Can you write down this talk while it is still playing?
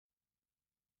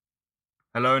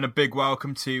Hello and a big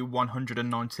welcome to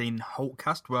 119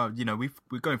 Holtecast. Well,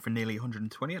 we're going for nearly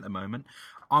 120 at the moment.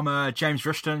 I'm James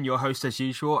Rushton, your host as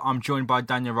usual. I'm joined by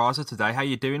Daniel Raza today. How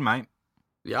you doing, mate?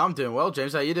 Yeah, I'm doing well,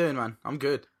 James. How you doing, man? I'm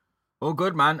good. All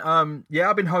good, man.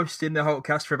 I've been hosting the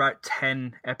Holtecast for about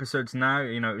 10 episodes now.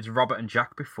 It was Robert and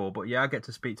Jack before, but yeah, I get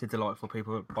to speak to delightful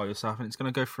people by yourself, and it's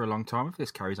going to go for a long time if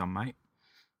this carries on, mate.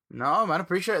 No, man,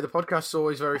 appreciate it. The podcast's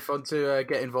always very fun to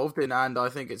get involved in, and I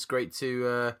think it's great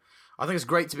to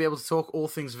be able to talk all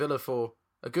things Villa for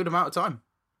a good amount of time.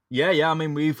 Yeah. I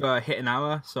mean, we've hit an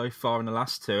hour so far in the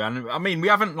last two, and I mean, we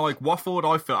haven't waffled.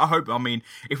 I hope. I mean,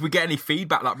 if we get any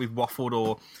feedback that we've waffled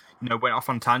or went off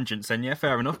on tangents, then yeah,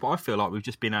 fair enough. But I feel like we've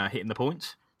just been hitting the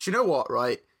points. Do you know what?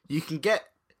 Right, you can get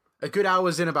a good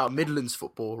hours in about Midlands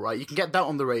football, right? You can get that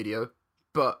on the radio,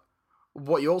 but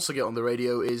what you also get on the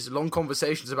radio is long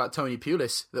conversations about Tony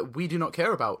Pulis that we do not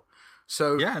care about.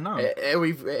 So yeah, no. Here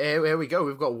we go.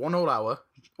 We've got one whole hour,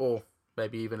 or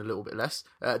maybe even a little bit less,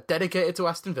 dedicated to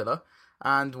Aston Villa,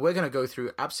 and we're going to go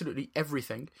through absolutely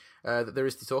everything that there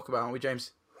is to talk about, aren't we,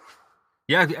 James?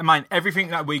 Yeah, I mean, everything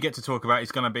that we get to talk about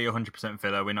is going to be 100%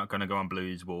 Villa. We're not going to go on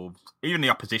Blues, Wolves, even the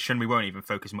opposition. We won't even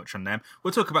focus much on them.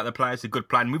 We'll talk about the players, a good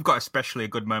plan. We've got especially a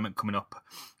good moment coming up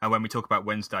when we talk about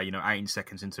Wednesday, 18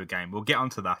 seconds into a game. We'll get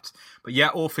onto that. But yeah,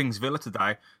 all things Villa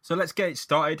today. So let's get it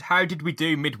started. How did we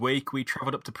do midweek? We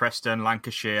travelled up to Preston,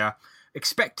 Lancashire,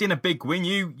 expecting a big win.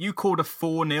 You called a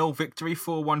 4-0 victory,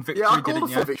 4-1 victory, yeah, I didn't called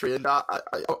you? a 4 victory, and I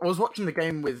was watching the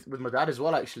game with my dad as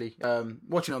well, actually.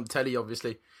 Watching on the telly,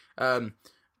 obviously.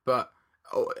 But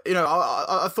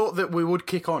I thought that we would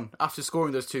kick on after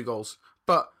scoring those 2 goals,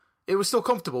 but it was still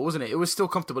comfortable, wasn't it? It was still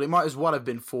comfortable. It might as well have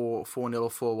been 4-0 or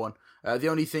 4-1. The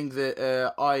only thing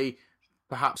that I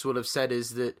perhaps would have said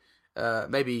is that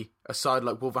maybe a side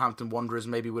like Wolverhampton Wanderers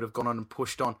maybe would have gone on and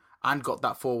pushed on and got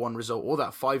that 4-1 result or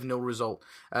that 5-0 result.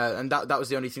 And that was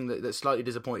the only thing that slightly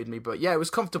disappointed me. But yeah, it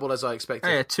was comfortable as I expected.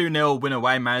 Yeah, 2-0 win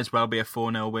away may as well be a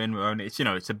 4-0 win.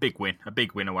 It's a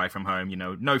big win away from home.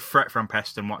 No threat from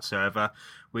Preston whatsoever.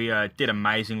 We did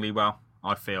amazingly well,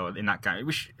 I feel, in that game. It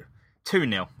was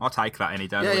 2-0. I'll take that any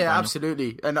day. Yeah,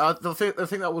 absolutely. And the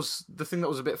thing that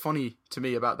was a bit funny to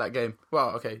me about that game.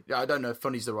 Well, okay, I don't know if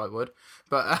funny's the right word,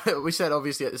 but we said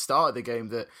obviously at the start of the game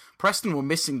that Preston were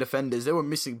missing defenders. They were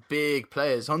missing big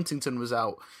players. Huntington was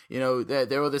out.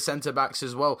 There are the centre backs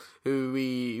as well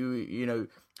who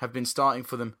have been starting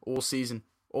for them all season.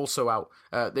 Also out.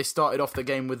 They started off the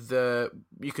game with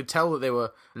you could tell that they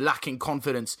were lacking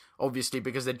confidence, obviously,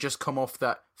 because they'd just come off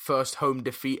that first home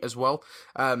defeat as well.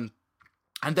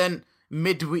 And then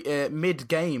mid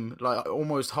game, like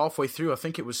almost halfway through, I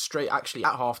think it was straight actually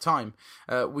at half time,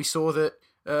 we saw that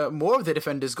more of the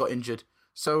defenders got injured.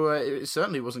 So it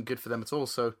certainly wasn't good for them at all.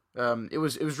 So it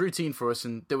was routine for us,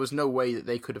 and there was no way that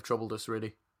they could have troubled us,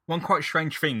 really. One quite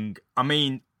strange thing. I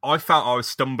mean, I felt I was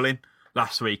stumbling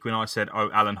last week when I said,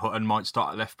 Alan Hutton might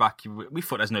start at left back. We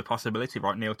thought there's no possibility,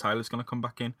 right? Neil Taylor's going to come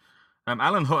back in.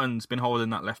 Alan Hutton's been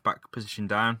holding that left back position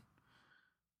down,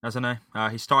 hasn't he?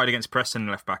 He started against Preston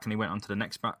left back, and he went on to the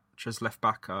next match as left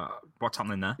back. What's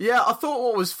happening there? Yeah, I thought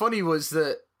what was funny was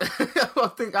that I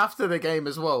think after the game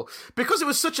as well, because it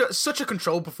was such a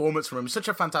controlled performance from him, such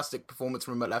a fantastic performance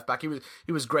from him at left back.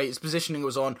 He was great. His positioning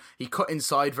was on. He cut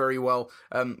inside very well.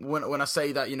 When I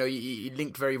say that, he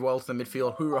linked very well to the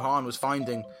midfield. Hurahan was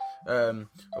finding.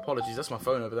 Apologies, that's my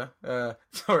phone over there.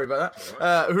 Sorry about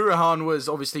that. Hurahan was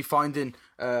obviously finding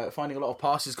a lot of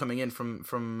passes coming in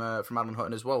from Alan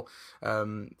Hutton as well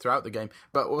throughout the game.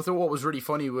 But I thought what was really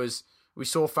funny was we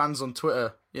saw fans on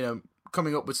Twitter,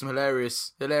 coming up with some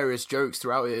hilarious jokes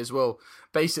throughout it as well.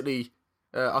 Basically,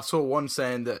 I saw one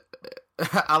saying that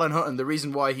Alan Hutton, the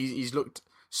reason why he's looked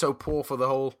so poor for the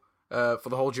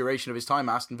whole duration of his time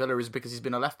at Aston Villa is because he's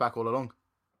been a left back all along.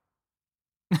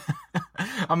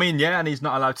 I mean, yeah, and he's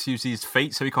not allowed to use his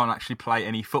feet, so he can't actually play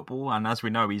any football. And as we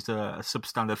know, he's a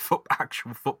substandard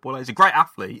actual footballer. He's a great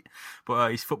athlete,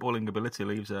 but his footballing ability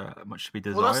leaves much to be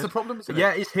desired. Well, that's the problem, isn't it?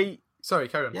 Yeah, is he? Sorry,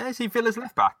 carry on. Yeah, is he Villa's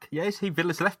left back? Yeah, is he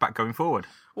Villa's left back going forward?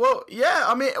 Well, yeah,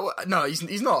 I mean, no, he's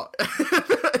not.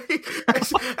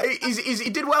 He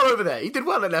did well over there. He did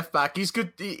well at left back. He's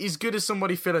good. He's good as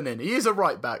somebody filling in. He is a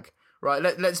right back, right?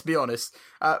 Let's be honest.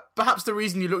 Perhaps the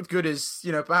reason he looked good is,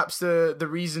 perhaps the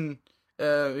reason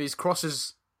his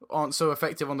crosses aren't so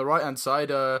effective on the right hand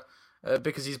side.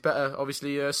 Because he's better,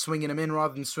 obviously, swinging them in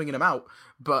rather than swinging them out.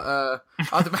 But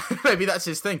maybe that's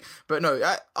his thing. But no,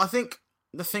 I think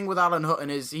the thing with Alan Hutton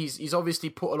is he's obviously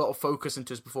put a lot of focus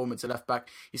into his performance at left back.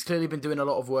 He's clearly been doing a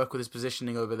lot of work with his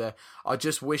positioning over there. I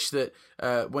just wish that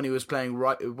when he's playing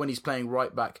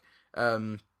right back,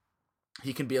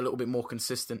 he can be a little bit more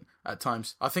consistent at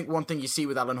times. I think one thing you see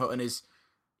with Alan Hutton is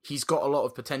he's got a lot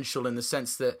of potential in the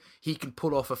sense that he can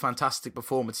pull off a fantastic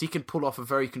performance. He can pull off a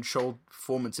very controlled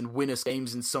performance and win us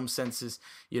games in some senses,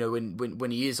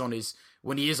 when he is on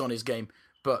his game.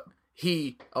 But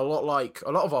he, a lot like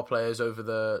a lot of our players over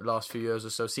the last few years or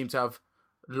so, seem to have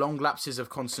long lapses of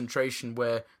concentration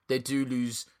where they do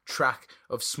lose track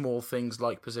of small things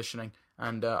like positioning.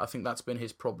 And I think that's been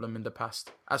his problem in the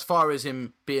past. As far as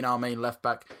him being our main left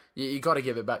back, you got to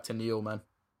give it back to Neil, man.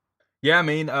 Yeah, I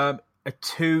mean, a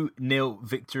 2-0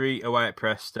 victory away at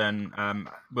Preston.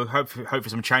 We'll hope for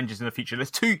some changes in the future.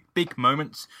 There's two big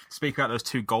moments. Speak about those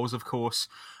two goals, of course.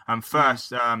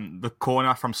 First, the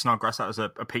corner from Snodgrass, that was a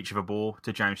peach of a ball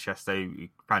to James Chester.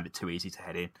 He found it too easy to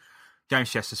head in.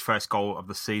 James Chester's first goal of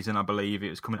the season, I believe.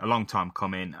 It was coming a long time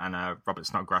coming, and Robert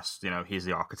Snodgrass, he's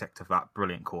the architect of that.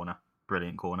 Brilliant corner.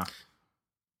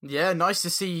 Yeah, nice to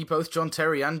see both John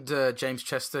Terry and James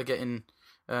Chester getting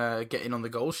on the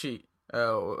goal sheet.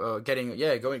 Getting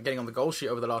on the goal sheet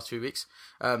over the last few weeks.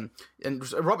 And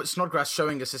Robert Snodgrass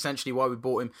showing us essentially why we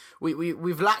bought him.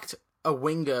 We've lacked a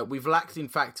winger. We've lacked, in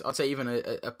fact, I'd say even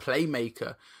a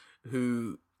playmaker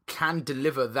who can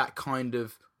deliver that kind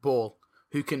of ball,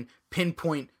 who can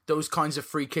pinpoint those kinds of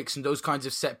free kicks and those kinds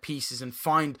of set pieces and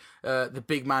find the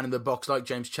big man in the box like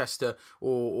James Chester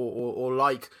or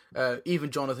like even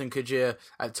Jonathan Kajir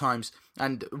at times.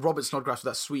 And Robert Snodgrass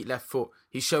with that sweet left foot,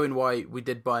 he's showing why we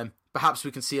did buy him. Perhaps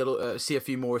we can see a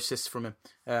few more assists from him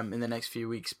in the next few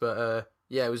weeks. But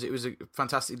it was a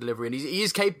fantastic delivery, and he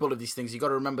is capable of these things. You got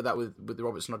to remember that with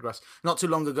Robert Snodgrass. Not too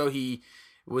long ago, he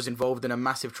was involved in a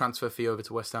massive transfer fee over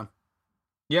to West Ham.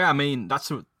 Yeah, I mean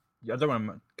I don't want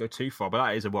to go too far, but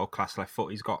that is a world-class left foot.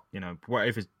 He's got,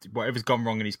 whatever's gone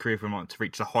wrong in his career for him to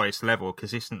reach the highest level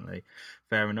consistently.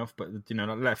 Fair enough, but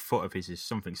that left foot of his is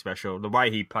something special. The way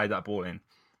he played that ball in,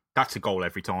 that's a goal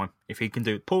every time. If he can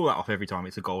pull that off every time,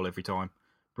 it's a goal every time.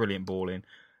 Brilliant ball in.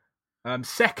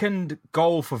 Second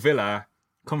goal for Villa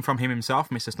come from him himself,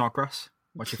 Mr. Snodgrass.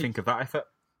 What do you think of that effort?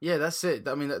 Yeah, that's it.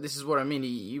 I mean, this is what I mean.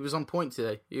 He was on point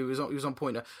today. He was on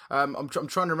point. I'm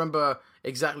trying to remember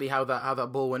exactly how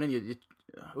that ball went in.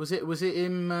 Was it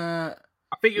him? I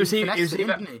think it was either.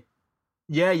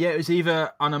 It was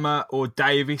either Onama or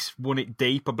Davis won it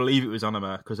deep. I believe it was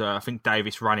Onama because I think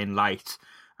Davis ran in late,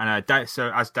 and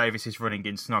so as Davis is running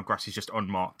in, Snodgrass is just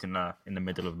unmarked in the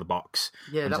middle of the box.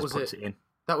 Yeah, that was it.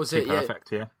 That was it.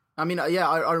 Perfect. Yeah. I mean,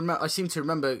 I remember. I seem to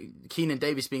remember Keenan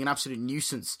Davis being an absolute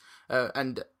nuisance,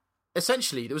 and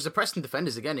essentially there was the Preston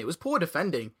defenders again. It was poor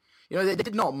defending. They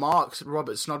did not mark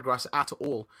Robert Snodgrass at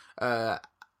all.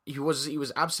 He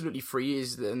was absolutely free,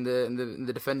 and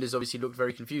the defenders obviously looked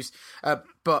very confused.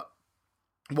 But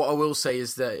what I will say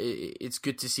is that it's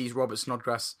good to see Robert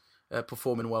Snodgrass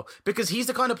performing well, because he's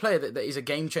the kind of player that is a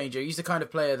game changer. He's the kind of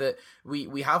player that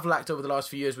we have lacked over the last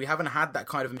few years. We haven't had that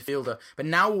kind of midfielder, but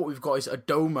now what we've got is a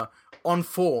Doma on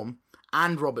form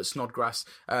and Robert Snodgrass,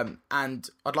 and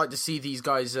I'd like to see these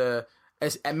guys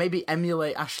maybe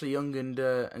emulate Ashley Young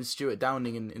and Stuart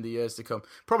Downing in the years to come.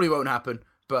 Probably won't happen,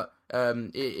 but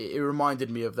it reminded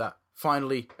me of that.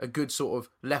 Finally, a good sort of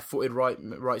left-footed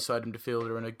right-sided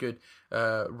midfielder and a good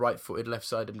right-footed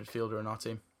left-sided midfielder in our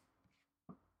team.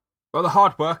 Well, the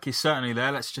hard work is certainly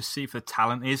there. Let's just see if the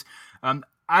talent is.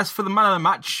 As for the man of the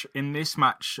match in this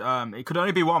match, it could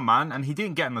only be one man, and he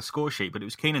didn't get on the score sheet, but it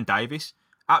was Keenan Davis.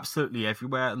 Absolutely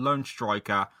everywhere, lone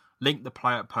striker, linked the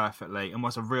play up perfectly, and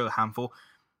was a real handful.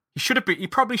 He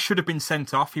probably should have been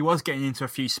sent off. He was getting into a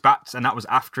few spats, and that was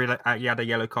after he had a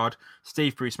yellow card.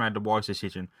 Steve Bruce made the wise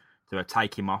decision to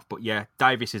take him off. But yeah,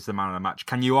 Davis is the man of the match.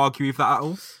 Can you argue with that at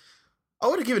all? I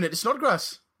would have given it to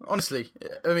Snodgrass. Honestly,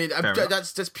 I mean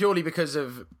that's purely because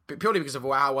of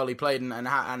how well he played and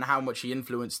how much he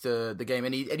influenced the game,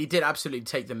 and he did absolutely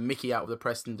take the mickey out of the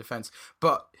Preston defence.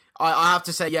 But I have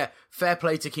to say, yeah, fair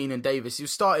play to Keenan Davis. He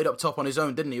started up top on his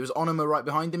own, didn't he? It was Onama right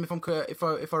behind him,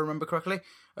 if I remember correctly.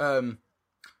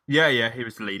 Yeah, he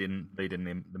was leading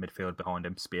the midfield behind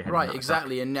him, spearheading. Right,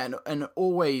 exactly, and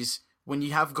always when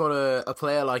you have got a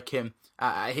player like him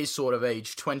at his sort of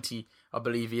age, 20. I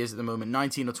believe he is at the moment,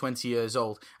 19 or 20 years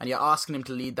old, and you're asking him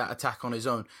to lead that attack on his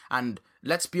own. And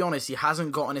let's be honest, he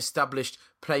hasn't got an established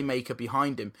playmaker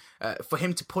behind him. For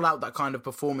him to pull out that kind of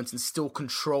performance and still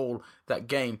control that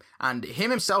game, and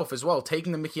him himself as well,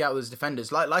 taking the mickey out of his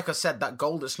defenders. Like I said, that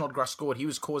goal that Snodgrass scored, he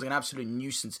was causing an absolute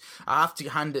nuisance. I have to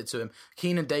hand it to him.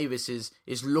 Keenan Davis is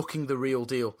looking the real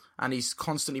deal, and he's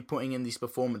constantly putting in these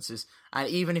performances. And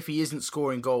even if he isn't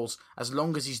scoring goals, as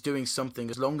long as he's doing something,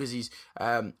 as long as he's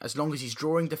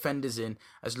drawing defenders in,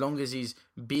 as long as he's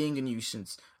being a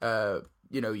nuisance,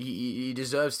 he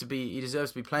deserves to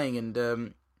be playing,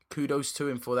 and kudos to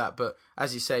him for that. But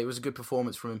as you say, it was a good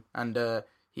performance from him, and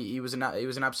he was an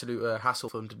absolute hassle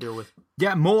for them to deal with.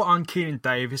 Yeah, more on Keenan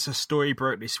Davis. A story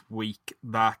broke this week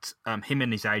that him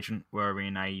and his agent were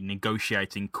in a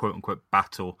negotiating quote-unquote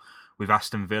battle with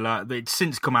Aston Villa. It's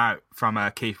since come out from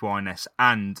Keith Wyness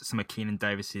and some of Keenan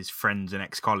Davis's friends and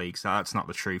ex-colleagues that that's not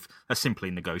the truth. That's simply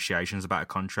negotiations about a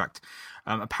contract.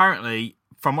 Apparently,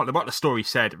 from what the story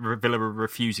said, Villa were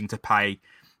refusing to pay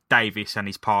Davis and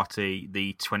his party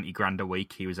the 20 grand a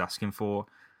week he was asking for.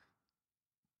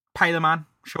 Pay the man,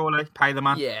 surely. Pay the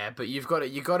man. Yeah, but you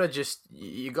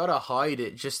gotta hide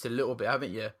it just a little bit,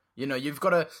 haven't you? You know, you've got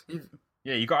to.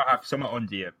 Yeah, you got to have something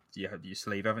under your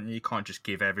sleeve, haven't you? You can't just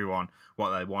give everyone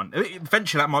what they want.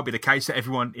 Eventually, that might be the case that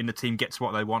everyone in the team gets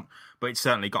what they want, but it's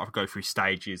certainly got to go through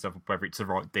stages of whether it's the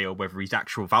right deal, whether his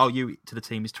actual value to the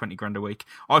team is 20 grand a week.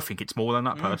 I think it's more than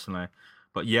that, personally.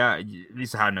 But yeah,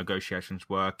 this is how negotiations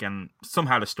work, and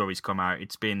somehow the story's come out.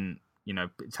 It's been,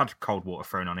 it's had cold water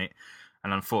thrown on it,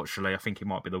 and unfortunately, I think it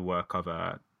might be the work of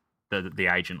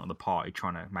the agent or the party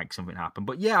trying to make something happen.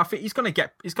 But yeah, I think he's gonna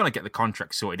get the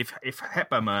contract sorted. If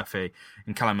Hepburn Murphy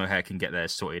and Callum O'Hare can get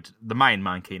theirs sorted, the main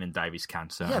man Keenan Davis can.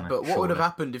 Certainly. Yeah, but what would have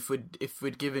happened if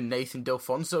we'd given Nathan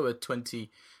Delfonso a 20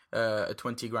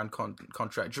 grand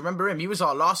contract? Do you remember him? He was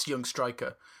our last young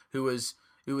striker who was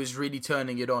really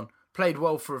turning it on. Played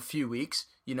well for a few weeks.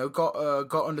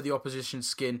 Got under the opposition's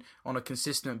skin on a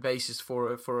consistent basis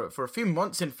for a few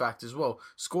months, in fact, as well.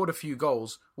 Scored a few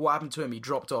goals. What happened to him? He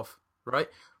dropped off, right?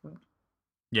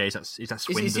 Yeah, he's at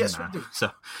Swindon now.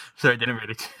 So it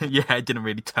didn't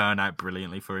really turn out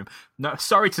brilliantly for him. No,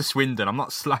 sorry to Swindon. I'm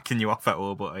not slacking you off at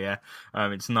all, but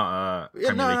it's not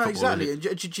Premier League football, exactly. And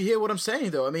did you hear what I'm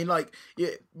saying though? I mean,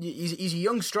 he's a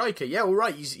young striker. Yeah, all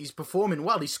right. He's performing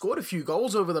well. He scored a few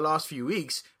goals over the last few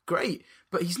weeks. Great,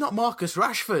 but he's not Marcus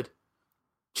Rashford.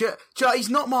 He's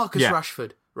not Marcus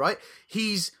Rashford, right?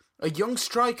 He's a young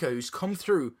striker who's come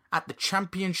through at the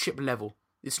Championship level.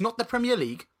 It's not the Premier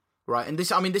League. Right, and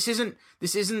this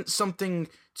isn't something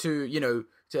to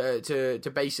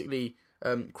to basically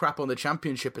crap on the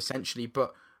Championship essentially.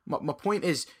 But my point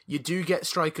is, you do get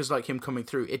strikers like him coming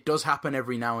through. It does happen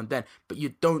every now and then, but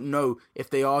you don't know if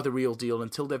they are the real deal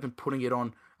until they've been putting it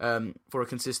on for a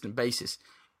consistent basis.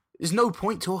 There's no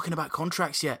point talking about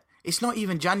contracts yet. It's not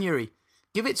even January.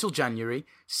 Give it till January.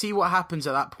 See what happens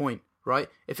at that point. Right,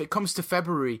 if it comes to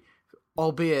February,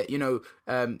 albeit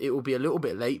it will be a little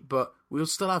bit late, but we'll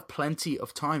still have plenty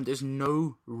of time. There's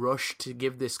no rush to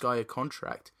give this guy a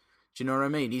contract. Do you know what I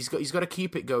mean? He's got to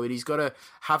keep it going. He's got to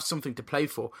have something to play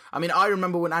for. I mean, I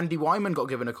remember when Andy Wyman got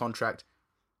given a contract.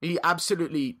 He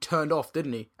absolutely turned off,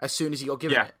 didn't he? As soon as he got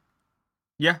given it.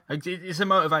 Yeah, it's a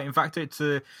motivating factor. It's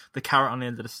the carrot on the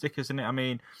end of the stick, isn't it? I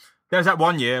mean, there was that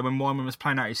one year when Wyman was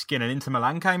playing out his skin and Inter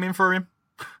Milan came in for him.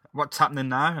 What's happening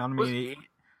now? I mean,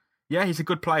 yeah, he's a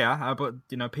good player, but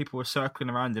people were circling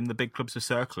around him. The big clubs were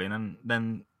circling, and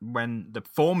then when the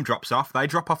form drops off, they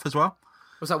drop off as well.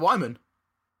 Was that Wyman?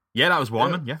 Yeah, that was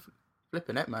Wyman. Yeah,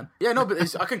 flipping it, man. Yeah, no,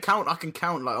 but I can count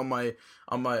like on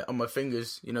my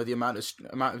fingers. The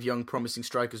amount of young promising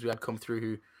strikers we had come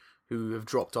through who have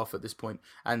dropped off at this point,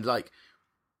 and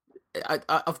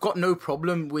I've got no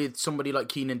problem with somebody like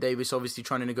Keenan Davis obviously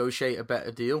trying to negotiate a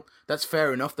better deal. That's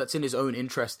fair enough. That's in his own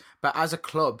interest. But as a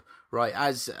club, right,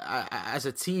 as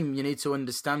a team, you need to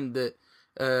understand that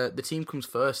the team comes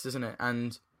first, isn't it?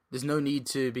 And there's no need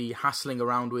to be hassling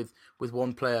around with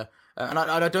one player. And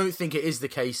I don't think it is the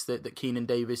case that Keenan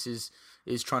Davis is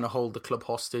trying to hold the club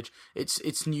hostage.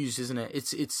 It's news, isn't it?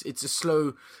 It's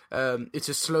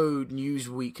a slow news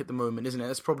week at the moment, isn't it?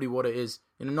 That's probably what it is.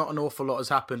 Not an awful lot has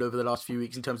happened over the last few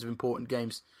weeks in terms of important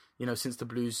games. Since the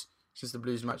Blues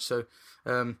match. So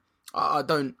I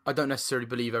don't necessarily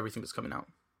believe everything that's coming out.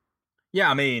 Yeah,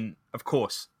 I mean, of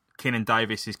course, Keenan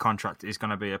Davis's contract is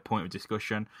going to be a point of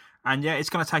discussion, and yeah, it's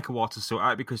going to take a while to sort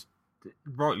out because,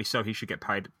 rightly so, he should get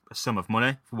paid a sum of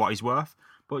money for what he's worth.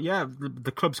 But yeah,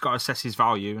 the club's got to assess his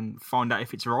value and find out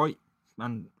if it's right.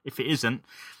 And if it isn't,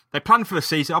 they plan for the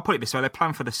season. I'll put it this way. They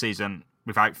plan for the season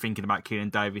without thinking about Keenan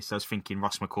Davis. I was thinking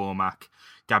Ross McCormack,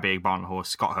 Gabby Barnhorst,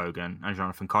 Scott Hogan and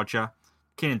Jonathan Codger.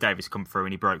 Keenan Davis come through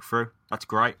and he broke through. That's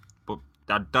great. But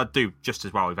they'd do just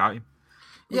as well without him.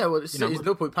 Yeah, well, there's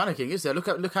no point panicking, is there?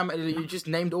 Look how many, you just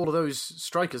named all of those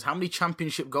strikers. How many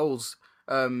Championship goals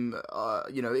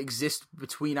exist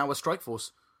between our strike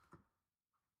force?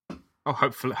 Oh,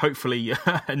 hopefully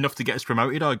enough to get us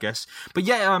promoted, I guess. But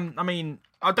yeah, I mean,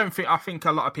 I think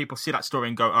a lot of people see that story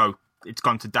and go, "Oh, it's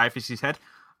gone to Davis's head."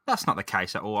 That's not the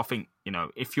case at all. I think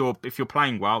if you're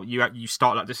playing well, you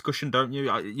start that discussion, don't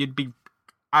you? You'd be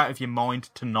out of your mind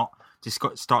to not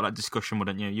start that discussion,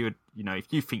 wouldn't you? If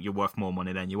you think you're worth more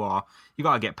money than you are, you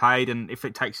got to get paid. And if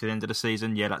it takes to the end of the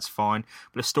season, yeah, that's fine.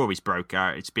 But the story's broke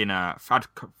out. It's been had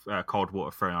cold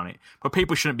water thrown on it. But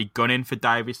people shouldn't be gunning for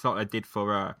Davis like they did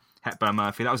for Hepburn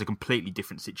Murphy. That was a completely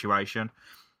different situation.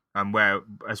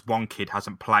 Whereas one kid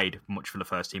hasn't played much for the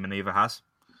first team and the other has.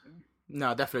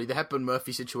 No, definitely. The Hepburn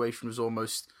Murphy situation was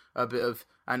almost a bit of...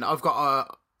 And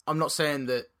I'm not saying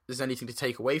that there's anything to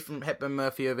take away from Hepburn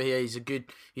Murphy over here. He's a good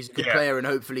player, and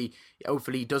hopefully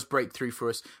he does break through for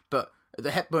us. But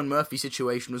the Hepburn Murphy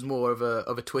situation was more of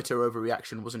a Twitter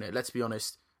overreaction, wasn't it? Let's be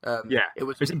honest. It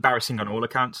was embarrassing on all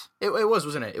accounts. It was,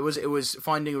 wasn't it? It was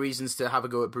finding reasons to have a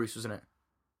go at Bruce, wasn't it?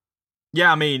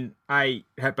 Yeah, I mean,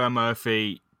 Hepburn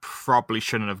Murphy probably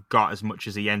shouldn't have got as much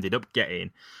as he ended up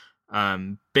getting.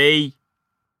 B,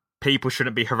 people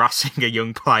shouldn't be harassing a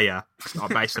young player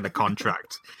based on a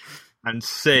contract. And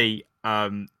C,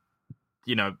 Aston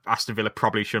Villa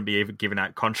probably shouldn't be even giving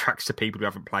out contracts to people who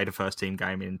haven't played a first team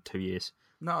game in 2 years.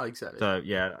 No, exactly. So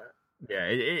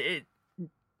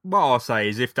what I'll say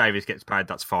is if Davis gets paid,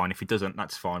 that's fine. If he doesn't,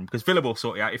 that's fine, because Villa will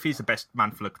sort it out. If he's the best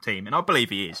man for the team, and I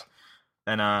believe he is,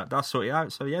 then they'll sort it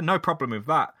out. So yeah, no problem with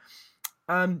that.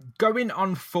 Going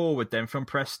on forward then from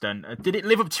Preston, did it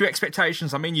live up to your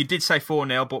expectations? I mean, you did say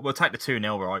 4-0, but we'll take the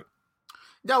 2-0, right?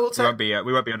 No, we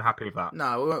won't be unhappy with that.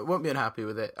 No, we won't be unhappy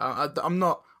with it. I'm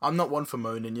not one for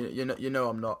moaning. You know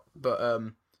I'm not. But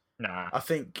nah. I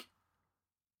think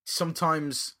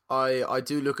sometimes I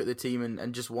do look at the team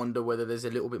and just wonder whether there's a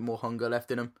little bit more hunger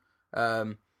left in them.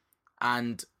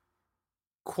 And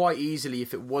quite easily,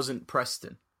 if it wasn't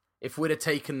Preston, if we'd have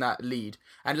taken that lead,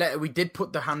 and we did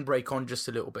put the handbrake on just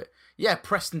a little bit. Yeah,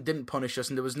 Preston didn't punish us,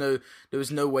 and there was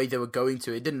no way they were going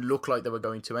to. It didn't look like they were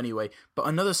going to anyway. But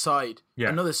another side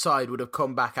would have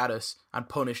come back at us and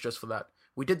punished us for that.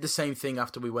 We did the same thing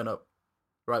after we went up,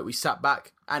 right? We sat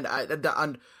back, and I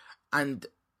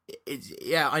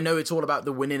know it's all about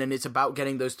the winning and it's about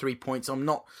getting those 3 points. I'm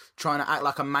not trying to act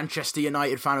like a Manchester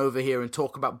United fan over here and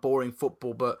talk about boring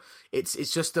football, but it's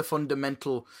just a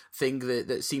fundamental thing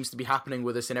that seems to be happening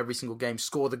with us in every single game.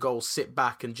 Score the goal, sit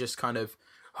back, and just kind of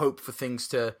hope for things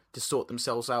to sort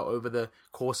themselves out over the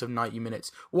course of 90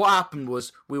 minutes. What happened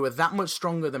was we were that much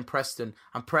stronger than Preston,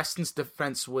 and Preston's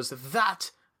defence was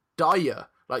that dire,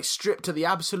 like stripped to the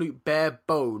absolute bare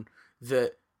bone,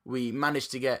 that we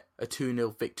managed to get a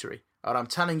 2-0 victory. And I'm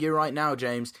telling you right now,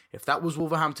 James, if that was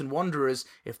Wolverhampton Wanderers,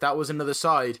 if that was another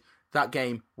side, that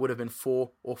game would have been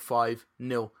 4 or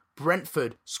 5-0.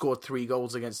 Brentford scored 3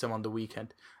 goals against them on the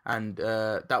weekend, and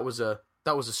that was a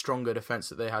stronger defence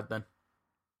that they had then.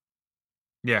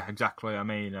 Yeah, exactly. I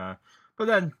mean, but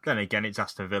then again, it's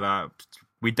Aston Villa.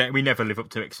 We never live up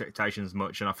to expectations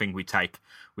much, and I think we do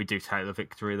take the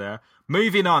victory there.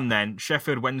 Moving on then,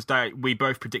 Sheffield Wednesday, we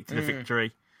both predicted a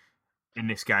victory in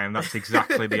this game. That's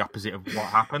exactly the opposite of what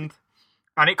happened.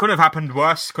 And it couldn't have happened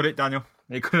worse, could it, Daniel?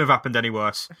 It couldn't have happened any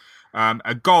worse.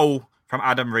 A goal from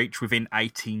Adam Reach within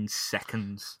 18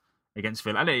 seconds against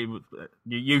Villa. And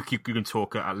you can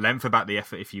talk at length about the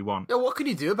effort if you want. Yeah, what can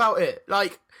you do about it?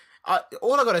 Like,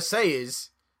 all I got to say is,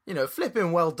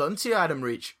 flipping well done to you, Adam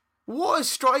Reach. What a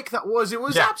strike that was. It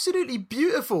was absolutely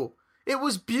beautiful. It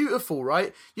was beautiful,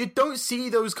 right? You don't see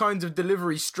those kinds of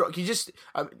deliveries struck. You just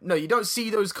you don't see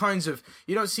those kinds of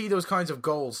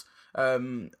goals.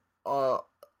 Maybe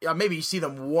you see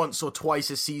them once or twice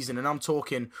a season, and I'm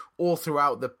talking all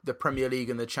throughout the Premier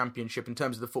League and the Championship in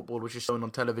terms of the football which is shown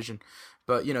on television.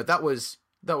 But that was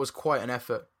quite an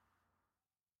effort.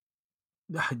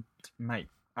 Mate,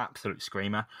 absolute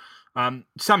screamer.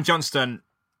 Sam Johnston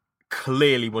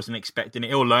clearly wasn't expecting it.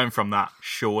 He'll learn from that,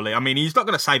 surely. I mean, he's not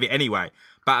going to save it anyway,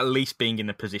 but at least being in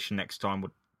the position next time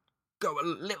would go a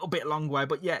little bit long way.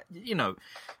 But yeah,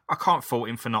 I can't fault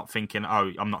him for not thinking,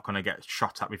 oh, I'm not going to get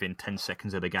shot at within 10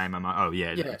 seconds of the game. I'm like, oh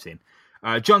yeah, it's in.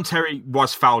 John Terry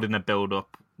was fouled in the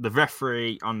build-up. The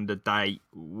referee on the day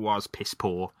was piss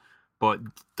poor, but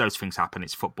those things happen.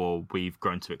 It's football. We've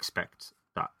grown to expect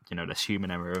that, there's human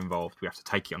error involved. We have to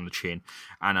take it on the chin.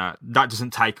 And that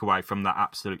doesn't take away from that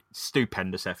absolute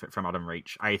stupendous effort from Adam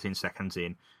Reach. 18 seconds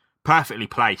in. Perfectly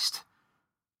placed.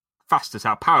 Fast as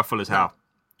hell. Powerful as hell.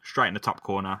 Straight in the top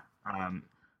corner.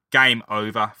 Game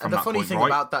over from that point. And the funny thing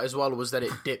about that as well was that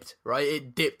it dipped, right?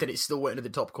 It dipped and it still went into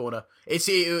the top corner. It's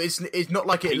not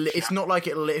like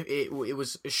it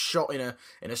was a shot in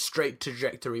a straight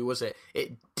trajectory, was it?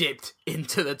 It dipped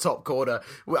into the top corner.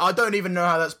 I don't even know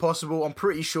how that's possible. I'm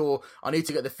pretty sure I need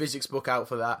to get the physics book out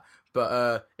for that.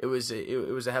 But it was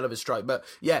a hell of a strike. But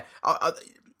yeah,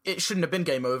 it shouldn't have been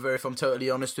game over, if I'm totally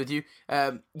honest with you.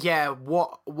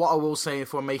 What I will say,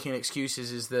 if we're making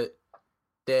excuses, is that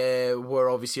There were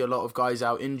obviously a lot of guys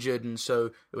out injured, and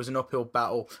so it was an uphill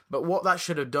battle. But what that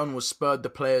should have done was spurred the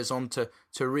players on to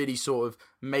really sort of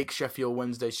make Sheffield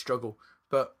Wednesday struggle.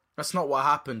 But that's not what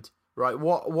happened, right?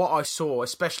 What I saw,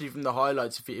 especially from the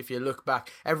highlights, if you look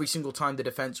back, every single time the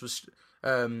defense was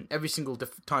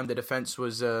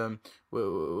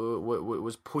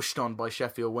was pushed on by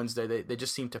Sheffield Wednesday, they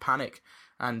just seemed to panic,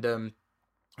 and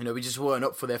we just weren't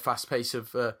up for their fast pace of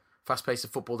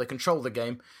football. They controlled the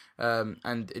game,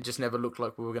 and it just never looked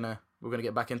like we were gonna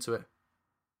get back into it.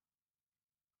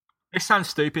 It sounds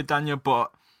stupid, Daniel,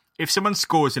 but if someone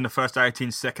scores in the first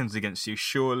 18 seconds against you,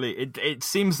 surely it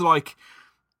seems like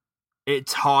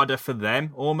it's harder for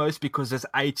them almost, because there's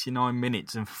 89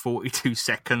 minutes and 42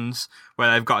 seconds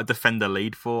where they've got to defend a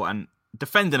lead for, and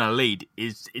defending a lead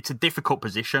it's a difficult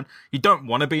position. You don't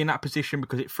want to be in that position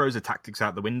because it throws the tactics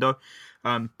out the window.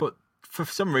 But for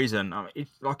some reason,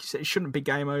 like you said, it shouldn't be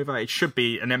game over. It should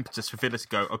be an impetus for Villa to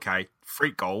go, okay,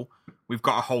 free goal. We've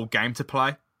got a whole game to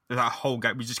play. There's that whole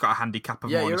game. We just got a handicap of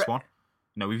 -1.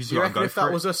 We've just got to go if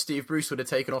that was us, Steve Bruce would have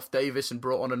taken off Davis and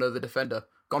brought on another defender,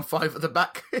 gone 5 at the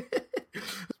back.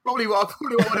 That's probably what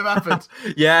would have happened.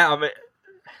 Yeah, I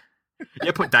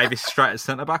mean, put Davis straight at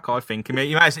centre back. I think. I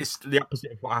mean, it's the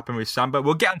opposite of what happened with Samba.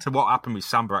 We'll get into what happened with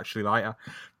Samba actually later.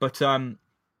 But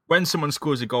when someone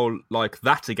scores a goal like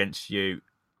that against you,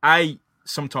 A,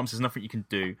 sometimes there's nothing you can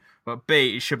do, but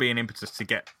B, it should be an impetus to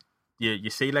get your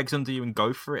sea legs under you and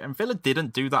go for it. And Villa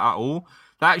didn't do that at all.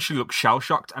 They actually looked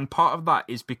shell-shocked, and part of that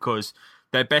is because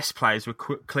their best players were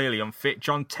clearly unfit.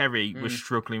 John Terry was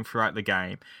struggling throughout the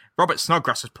game. Robert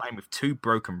Snodgrass was playing with 2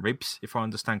 broken ribs, if I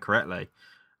understand correctly,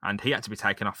 and he had to be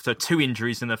taken off. So 2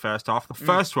 injuries in the first half. The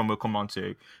first one we'll come on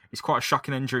to is quite a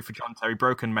shocking injury for John Terry.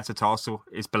 Broken metatarsal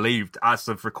is believed, as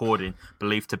of recording,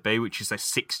 believed to be, which is a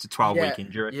 6 to 12 week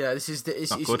injury. Yeah,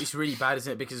 it's really bad,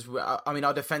 isn't it? Because I mean,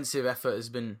 our defensive effort has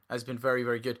been very,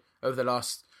 very good over the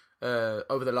last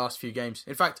few games.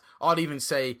 In fact, I'd even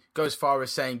go as far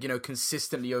as saying,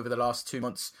 consistently over the last 2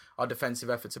 months, our defensive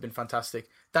efforts have been fantastic.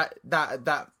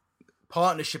 That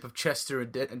partnership of Chester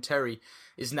and Terry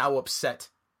is now upset,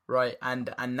 right?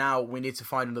 And now we need to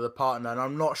find another partner, and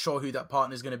I'm not sure who that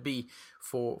partner is going to be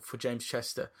for James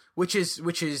Chester, which is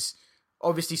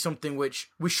obviously something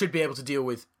which we should be able to deal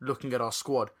with looking at our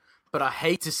squad. But I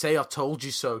hate to say I told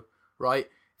you so, right?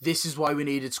 This is why we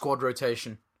needed squad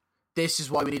rotation. This is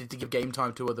why we needed to give game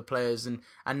time to other players, and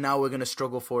now we're going to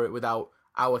struggle for it without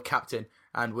our captain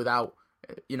and without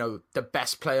the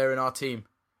best player in our team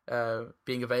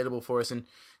being available for us. And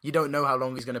you don't know how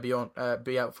long he's going to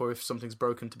be out for if something's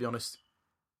broken, to be honest.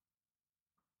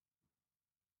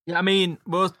 Yeah, I mean,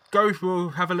 we'll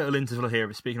have a little interval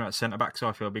here speaking about centre-backs,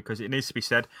 I feel, because it needs to be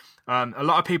said. A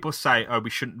lot of people say,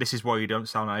 we shouldn't, this is why you don't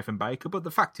sell Nathan Baker, but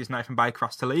the fact is Nathan Baker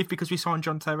has to leave because we signed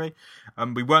John Terry.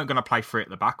 We weren't going to play 3 at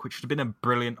the back, which would have been a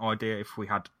brilliant idea if we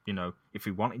had, if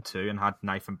we wanted to, and had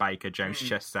Nathan Baker, James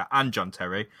Chester, and John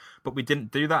Terry, but we didn't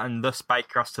do that, and thus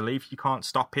Baker has to leave. You can't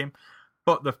stop him.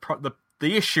 But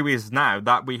the issue is now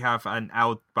that we have an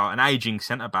ageing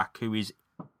centre-back who is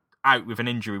out with an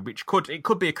injury, which could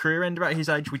be a career ender at his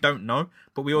age. We don't know,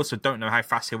 but we also don't know how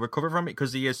fast he'll recover from it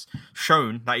because he has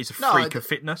shown that he's a freak of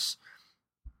fitness.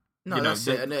 No, that's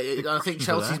it. And I think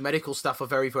Chelsea's medical staff are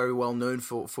very, very well known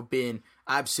for being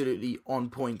absolutely on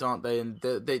point, aren't they? And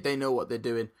they know what they're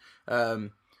doing.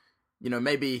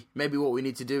 Maybe what we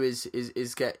need to do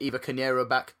is get Eva Cañero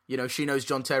back. She knows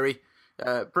John Terry.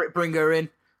 Bring her in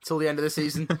till the end of the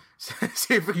season.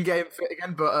 See if we can get him fit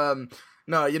again. But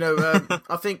no,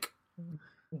 I think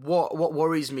what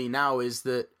worries me now is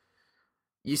that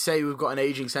you say we've got an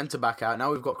aging centre-back out.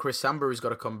 Now we've got Chris Samba who's got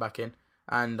to come back in.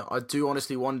 And I do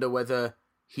honestly wonder whether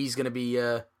he's going to be...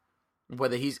 in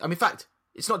fact,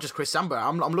 it's not just Chris Samba.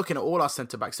 I'm looking at all our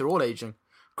centre-backs. They're all aging.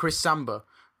 Chris Samba,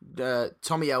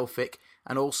 Tommy Elphick,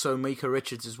 and also Mika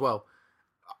Richards as well.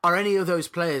 Are any of those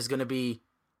players going to be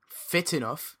fit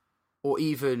enough or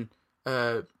even...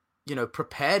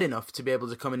 prepared enough to be able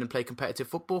to come in and play competitive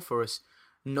football for us?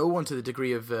 No one to the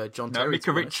degree of John Terry.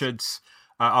 Mika Richards,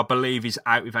 I believe, is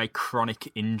out with a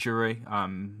chronic injury.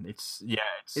 It's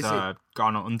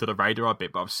gone under the radar a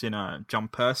bit, but I've seen John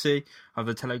Percy of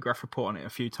the Telegraph report on it a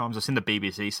few times. I've seen the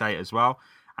BBC say it as well,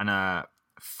 and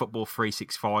Football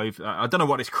 365. I don't know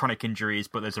what his chronic injury is,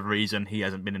 but there's a reason he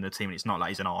hasn't been in the team. And it's not like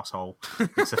he's an arsehole.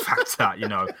 It's the fact that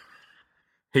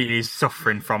he is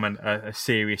suffering from a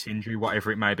serious injury,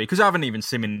 whatever it may be. Because I haven't even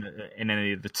seen him in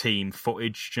any of the team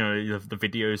footage, the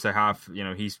videos they have.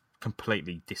 He's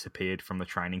completely disappeared from the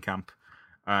training camp.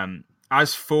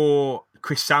 As for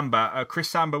Chris Samba. Chris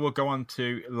Samba will go on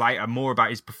to later more about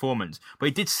his performance, but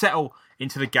he did settle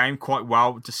into the game quite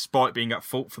well, despite being at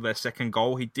fault for their second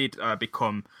goal. He did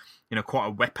become, quite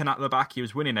a weapon at the back. He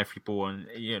was winning every ball, and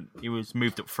he was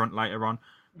moved up front later on.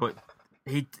 But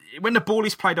when the ball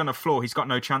is played on the floor, he's got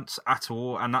no chance at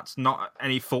all, and that's not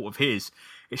any fault of his.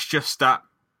 It's just that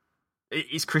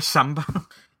it's Chris Samba.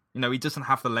 He doesn't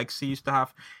have the legs he used to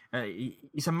have.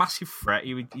 He's a massive threat.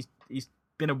 He's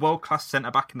been a world-class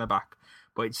centre-back in the back,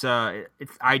 but it's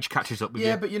age catches up with you.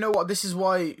 Yeah, but you know what? This is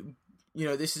why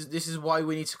this is why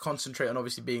we need to concentrate on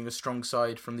obviously being a strong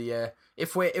side from the air.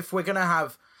 If we're gonna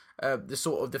have the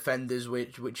sort of defenders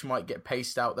which might get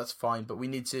paced out, that's fine. But we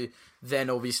need to then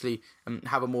obviously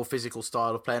have a more physical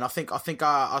style of play. And I think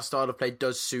our style of play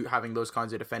does suit having those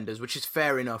kinds of defenders, which is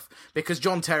fair enough, because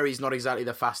John Terry's not exactly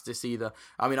the fastest either.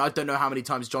 I mean, I don't know how many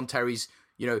times John Terry's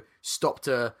stopped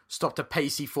a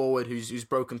pacey forward who's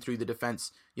broken through the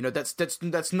defense.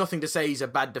 That's nothing to say he's a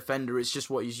bad defender. It's just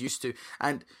what he's used to.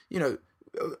 And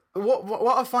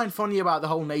what I find funny about the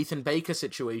whole Nathan Baker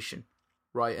situation,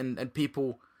 right? And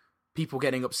people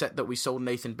getting upset that we sold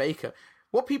Nathan Baker.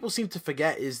 What people seem to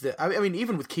forget is that, I mean,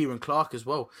 even with Kieran Clark as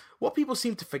well, what people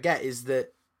seem to forget is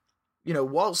that,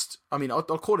 whilst, I mean, I'll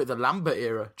call it the Lambert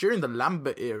era, during the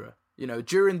Lambert era,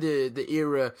 during the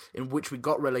era in which we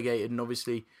got relegated and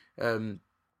obviously,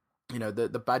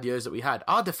 the bad years that we had,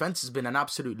 our defence has been an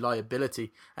absolute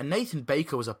liability, and Nathan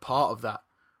Baker was a part of that,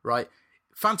 right?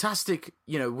 Fantastic,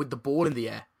 with the ball in the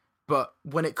air, but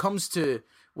when it comes to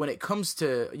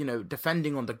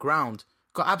defending on the ground,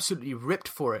 got absolutely ripped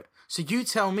for it. So you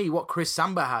tell me what Chris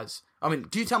Samba has. I mean,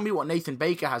 do you tell me what Nathan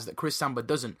Baker has that Chris Samba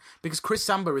doesn't? Because Chris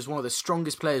Samba is one of the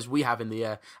strongest players we have in the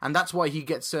air, and that's why he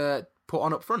gets put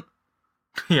on up front.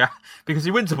 Yeah, because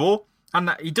he wins the ball,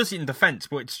 and he does it in defence,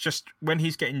 but it's just when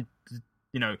he's getting,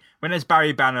 when there's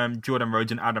Barry Banham, Jordan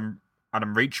Rhodes, and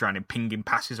Adam Reach around him, pinging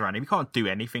passes around him, he can't do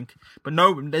anything. But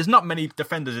no, there's not many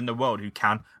defenders in the world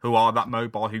who are that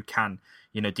mobile, who can,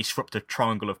 disrupt a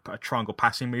triangle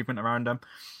passing movement around them.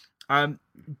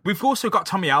 We've also got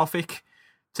Tommy Alfick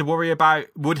to worry about.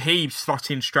 Would he slot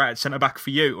in straight at centre back for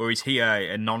you, or is he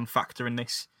a non-factor in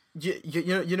this?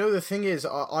 The thing is,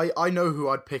 I know who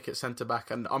I'd pick at centre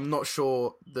back, and I'm not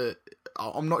sure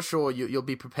you'll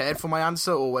be prepared for my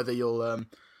answer, or whether you'll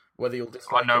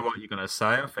dislike I know what you're gonna say.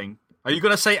 I think. Are you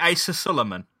gonna say Asa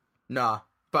Suleiman? Nah.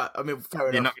 But I mean, fair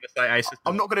enough. You're not going to say Asa.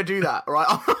 I'm not going to do that, right?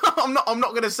 I'm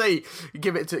not going to say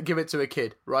give it to a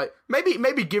kid, right?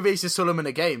 Maybe give Asa Suleiman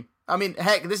a game. I mean,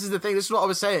 heck, this is the thing. This is what I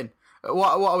was saying. What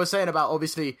I was saying about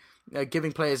obviously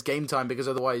giving players game time, because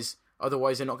otherwise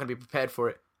they're not going to be prepared for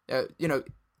it.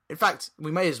 In fact, we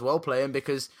may as well play him,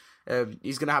 because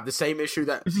he's going to have the same issue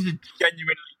that. This is a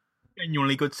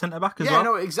genuinely good centre back as well. Yeah,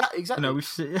 no, exactly.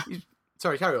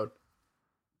 Sorry, carry on.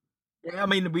 Yeah, I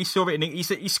mean, we saw it.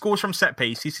 He scores from set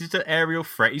piece. He's an aerial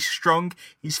threat. He's strong.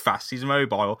 He's fast. He's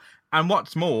mobile. And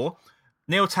what's more,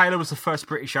 Neil Taylor was the first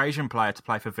British Asian player to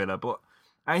play for Villa, but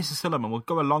Asa Suleiman will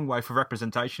go a long way for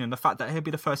representation, and the fact that he'll be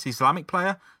the first Islamic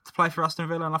player to play for Aston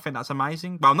Villa, and I think that's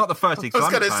amazing. Well, not the first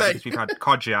Islamic player, because we've had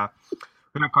Kodja.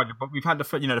 But we've had the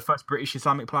first British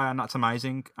Islamic player, and that's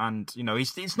amazing. And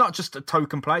he's not just a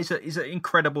token player; he's an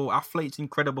incredible athlete, he's an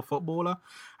incredible footballer.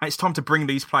 And it's time to bring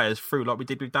these players through, like we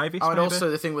did with Davis. And also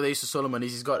the thing with Asa Suleiman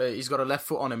is he's got a left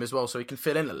foot on him as well, so he can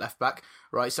fill in at left back,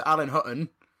 right? So Alan Hutton,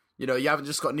 you haven't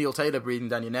just got Neil Taylor breathing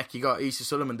down your neck; you got Asa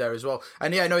Suleiman there as well.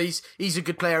 And yeah, no, he's a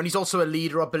good player, and he's also a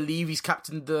leader. I believe he's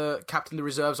captained the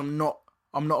reserves. I'm not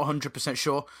 100%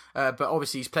 sure, but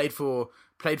obviously he's played for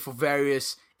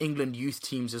various England youth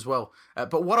teams as well.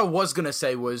 But what I was going to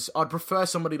say was I'd prefer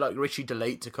somebody like Richie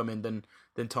DeLate to come in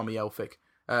than Tommy Elphick.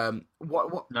 No,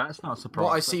 that's not a surprise.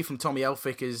 What I see from Tommy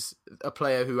Elphick is a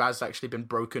player who has actually been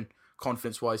broken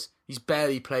confidence-wise. He's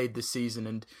barely played this season,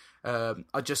 and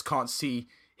I just can't see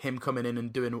him coming in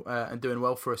and doing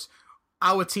well for us.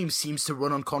 Our team seems to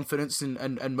run on confidence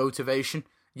and motivation.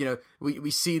 We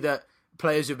see that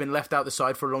players who've been left out the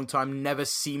side for a long time never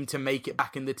seem to make it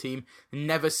back in the team,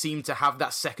 never seem to have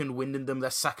that second wind in them, their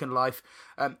second life.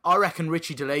 I reckon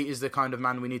Richie DeLate is the kind of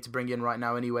man we need to bring in right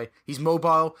now anyway. He's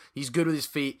mobile, he's good with his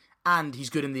feet, and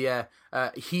he's good in the air. I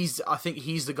think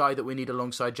he's the guy that we need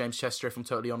alongside James Chester, if I'm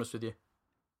totally honest with you.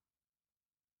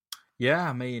 Yeah,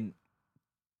 I mean,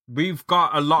 we've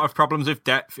got a lot of problems with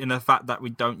depth in the fact that we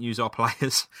don't use our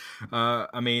players.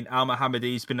 I mean, Al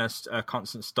Mohammadi's been a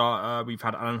constant starter. We've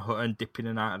had Alan Hutton dipping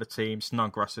in and out of the team.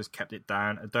 Snodgrass has kept it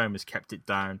down. Adom has kept it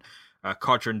down.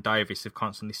 Codger and Davis have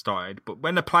constantly started. But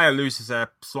when a player loses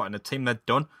their slot in the team, they're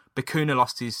done. Bakuna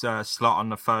lost his slot on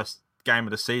the first game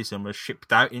of the season, was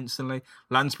shipped out instantly.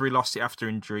 Lansbury lost it after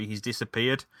injury. He's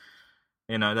disappeared.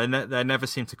 You know, they never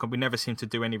seem to come. We never seem to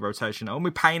do any rotation. And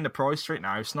we're paying the price for it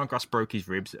now. Snodgrass broke his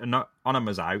ribs, and not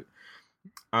Onama's out.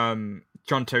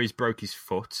 John Terry's broke his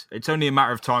foot. It's only a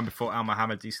matter of time before Al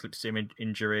Mohammadi slips him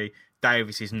injury.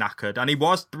 Davis is knackered, and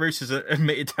Bruce has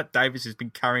admitted that Davis has been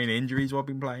carrying injuries while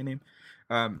been playing him.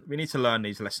 We need to learn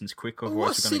these lessons quick. Otherwise,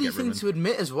 what a silly thing to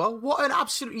admit as well. What an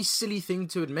absolutely silly thing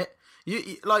to admit.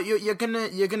 You're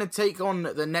gonna take on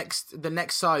the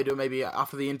next side, or maybe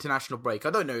after the international break. I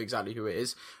don't know exactly who it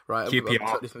is. Right,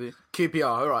 QPR.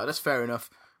 All right, that's fair enough.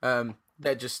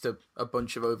 They're just a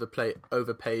bunch of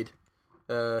overpaid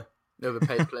players,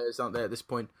 aren't they? At this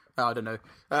point, I don't know.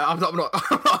 I'm not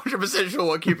 100% sure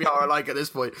what QPR are like at this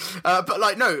point. But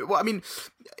like, no. Well, I mean,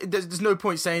 there's no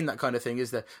point saying that kind of thing, is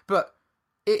there? But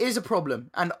it is a problem,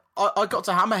 and I got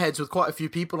to hammerheads with quite a few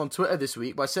people on Twitter this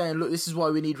week by saying, "Look, this is why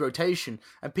we need rotation."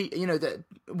 And that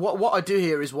what I do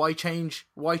here is why change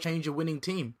a winning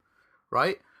team,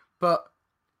 right? But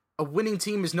a winning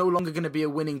team is no longer going to be a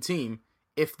winning team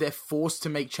if they're forced to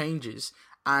make changes,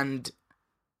 and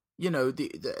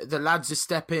the lads that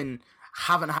step in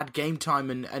haven't had game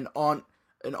time and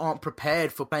aren't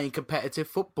prepared for playing competitive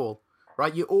football,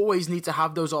 right? You always need to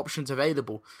have those options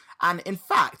available, and in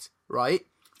fact, right,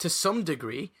 to some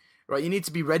degree, right, you need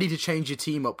to be ready to change your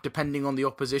team up depending on the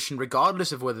opposition,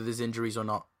 regardless of whether there's injuries or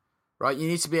not, right? You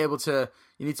need to be able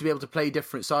to play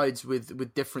different sides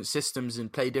with different systems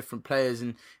and play different players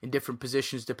in different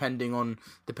positions depending on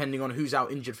who's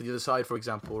out injured for the other side, for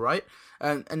example, right?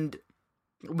 And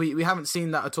we haven't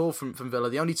seen that at all from Villa.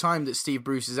 The only time that Steve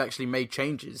Bruce has actually made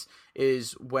changes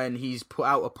is when he's put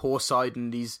out a poor side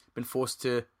and he's been forced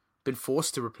to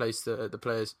replace the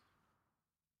players.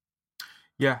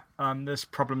 Yeah, there's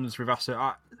problems with us.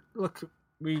 Look,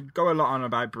 we go a lot on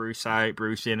about Bruce out,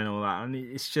 Bruce in, and all that, and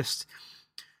it's just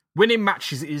winning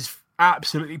matches is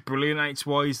absolutely brilliant. It's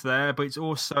why he's there, but it's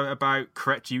also about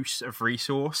correct use of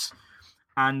resource.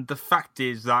 And the fact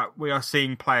is that we are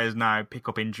seeing players now pick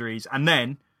up injuries and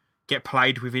then get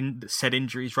played within said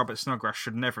injuries. Robert Snodgrass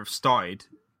should never have started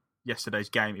yesterday's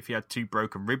game if he had 2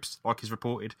 broken ribs, like is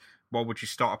reported. Why would you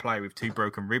start a player with 2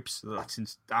 broken ribs?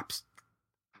 That's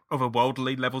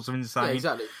otherworldly levels of insane. Yeah,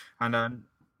 exactly. And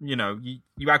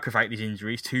you aggravate these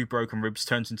injuries. 2 broken ribs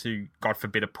turns into, God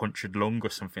forbid, a punctured lung or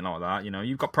something like that.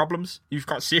 You've got problems. You've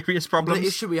got serious problems. But the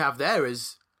issue we have there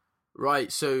is,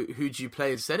 right, so who do you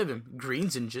play instead of him?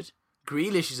 Green's injured.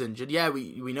 Grealish is injured. Yeah,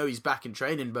 we know he's back in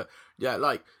training, but yeah,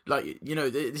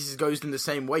 this goes in the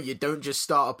same way. You don't just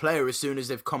start a player as soon as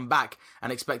they've come back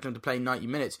and expect them to play 90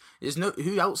 minutes.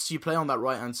 Who else do you play on that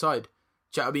right hand side?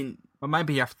 Well,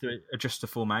 maybe you have to adjust the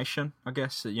formation, I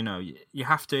guess. You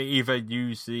have to either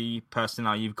use the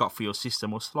personnel you've got for your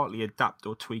system or slightly adapt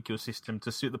or tweak your system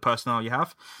to suit the personnel you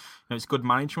have. It's good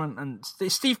management. And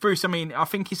Steve Bruce, I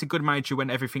think he's a good manager when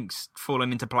everything's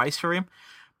fallen into place for him.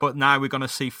 But now we're going to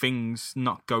see things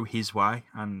not go his way,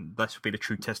 and this will be the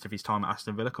true test of his time at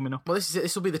Aston Villa coming up. Well,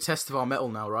 this will be the test of our mettle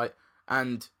now, right?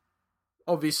 And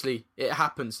obviously, it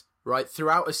happens. Right,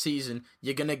 throughout a season,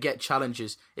 you're gonna get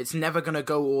challenges. It's never gonna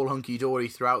go all hunky dory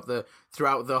throughout the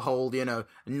whole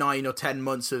 9 or 10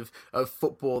 months of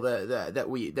football that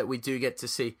we do get to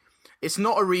see. It's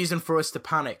not a reason for us to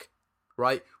panic.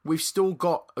 Right, we've still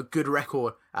got a good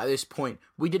record at this point.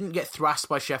 We didn't get thrashed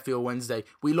by Sheffield Wednesday.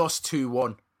 We lost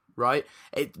 2-1. Right,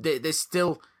 there's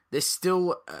still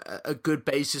a good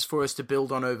basis for us to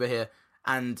build on over here,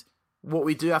 and what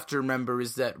we do have to remember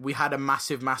is that we had a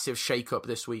massive shake-up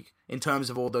this week in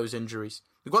terms of all those injuries.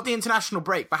 We've got the international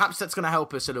break. Perhaps that's going to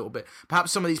help us a little bit.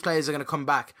 Perhaps some of these players are going to come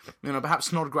back. Perhaps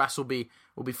Snodgrass will be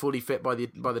fully fit by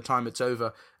the time it's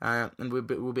over, and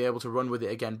we'll be able to run with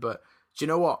it again. But do you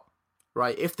know what?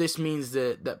 Right, if this means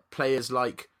that players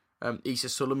like Issa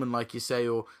Suleiman, like you say,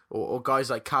 or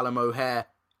guys like Callum O'Hare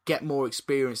get more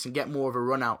experience and get more of a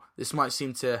run out, this might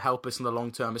seem to help us in the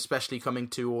long term, especially coming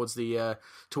towards the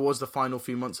final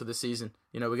few months of the season.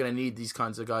 We're going to need these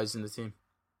kinds of guys in the team.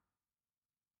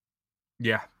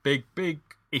 Yeah, big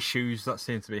issues that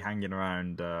seem to be hanging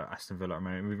around Aston Villa at the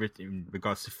moment in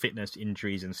regards to fitness,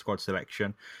 injuries, and squad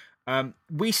selection.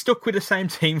 We stuck with the same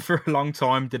team for a long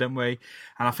time, didn't we?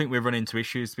 And I think we've run into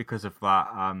issues because of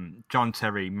that. John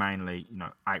Terry mainly,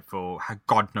 out for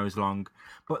God knows long.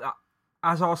 But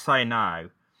as I'll say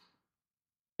now,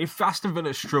 if Aston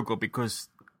Villa struggle because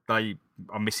they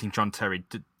are missing John Terry,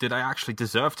 do they actually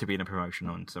deserve to be in a promotion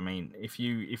hunt? I mean,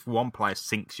 if one player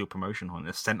sinks your promotion hunt,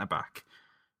 a centre back,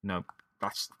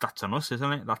 that's on us,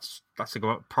 isn't it? That's a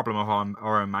problem of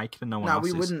our own making, and no one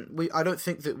else's. No, we wouldn't. I don't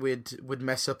think that we'd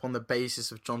mess up on the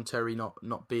basis of John Terry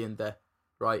not being there,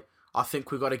 right? I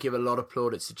think we've got to give a lot of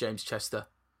plaudits to James Chester,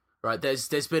 Right, there's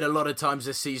been a lot of times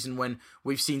this season when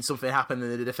we've seen something happen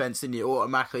in the defense, and you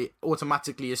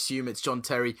automatically assume it's John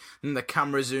Terry, and the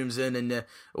camera zooms in, and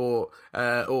or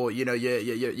you know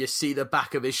you see the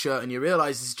back of his shirt, and you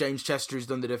realise it's James Chester who's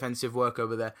done the defensive work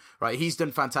over there. Right, he's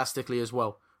done fantastically as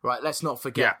well. Right, let's not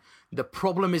forget the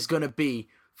problem is going to be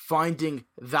finding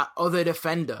that other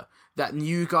defender, that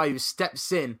new guy who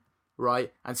steps in.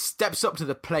 Right, and steps up to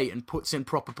the plate and puts in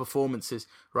proper performances,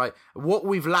 right? What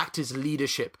we've lacked is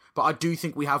leadership, but I do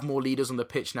think we have more leaders on the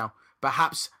pitch now.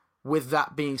 Perhaps with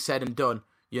that being said and done,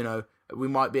 you know, we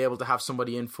might be able to have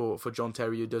somebody in for John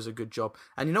Terry who does a good job.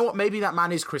 And you know what? Maybe that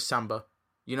man is Chris Samba.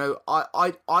 You know,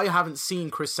 I haven't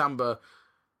seen Chris Samba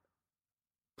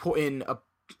put in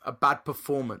a bad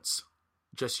performance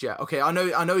just yet. Okay, I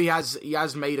know he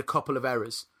has made a couple of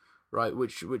errors, right,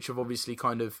 which have obviously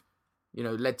kind of, you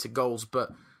know, led to goals,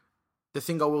 but the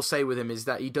thing I will say with him is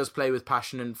that he does play with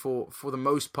passion, and for the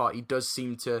most part, he does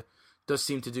seem to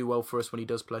do well for us when he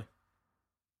does play.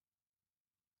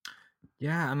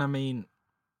 Yeah, and I mean,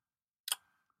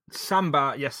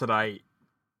 Samba yesterday,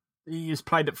 he was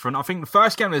played up front. I think the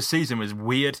first game of the season was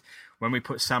weird when we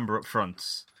put Samba up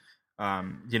front.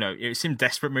 You know, it seemed a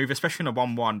desperate move, especially in a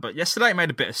 1-1. But yesterday it made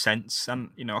a bit of sense,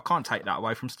 and you know, I can't take that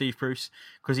away from Steve Bruce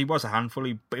because he was a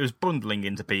handful. But he was bundling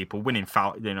into people, winning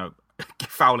foul, you know,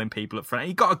 fouling people up front.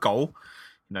 He got a goal.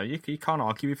 You know, you can't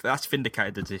argue with that. That's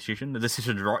vindicated the decision. The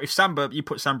decision's right. If you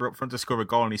put Samba up front to score a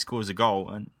goal and he scores a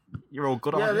goal, and you're all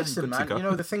good. Yeah, listen, man. You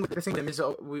know, the thing with him is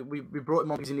we brought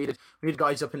him on because we needed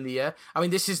guys up in the air. I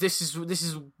mean, this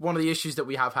is one of the issues that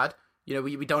we have had. You know,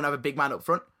 we don't have a big man up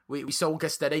front. We sold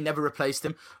Gestede, never replaced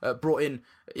him. Brought in,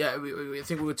 I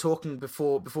think we were talking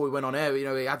before we went on air. You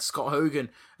know, we had Scott Hogan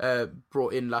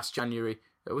brought in last January.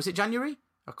 Was it January?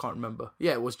 I can't remember.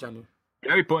 Yeah, it was January.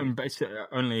 Yeah, we brought him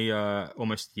only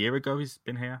almost a year ago. He's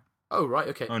been here. Oh right,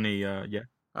 okay. Only yeah.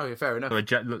 Oh yeah, fair enough. So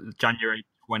January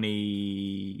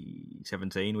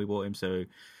 2017 we bought him. So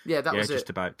yeah, that was just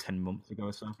about 10 months ago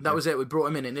or so. That was it. We brought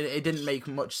him in, and it didn't make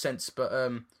much sense, but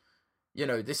you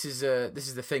know, this is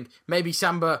the thing. Maybe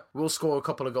Samba will score a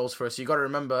couple of goals for us. You got to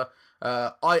remember,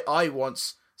 I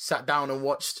once sat down and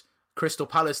watched Crystal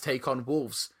Palace take on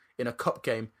Wolves in a cup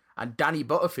game, and Danny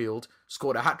Butterfield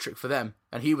scored a hat-trick for them,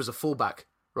 and he was a fullback,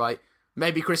 right?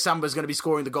 Maybe Chris Samba's going to be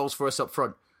scoring the goals for us up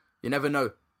front. You never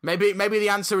know. Maybe the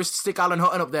answer is to stick Alan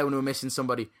Hutton up there when we're missing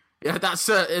somebody. Yeah, that's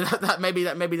maybe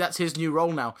that's his new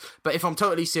role now. But if I'm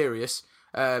totally serious,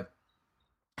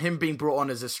 him being brought on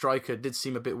as a striker did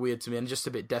seem a bit weird to me and just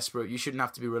a bit desperate. You shouldn't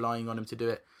have to be relying on him to do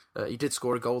it. He did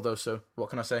score a goal though, so what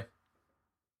can I say?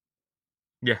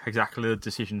 Yeah, exactly. The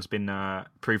decision's been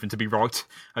proven to be right,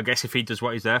 I guess, if he does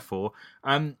what he's there for.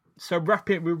 So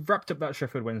we wrapped up that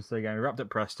Sheffield Wednesday game. We wrapped up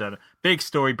Preston. Big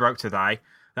story broke today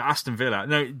that Aston Villa...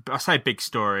 No, I say big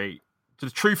story. The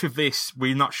truth of this,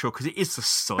 we're not sure, because it is the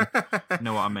Sun. You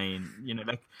know what I mean? You know,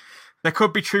 there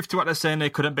could be truth to what they're saying, there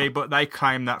couldn't be, but they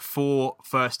claim that 4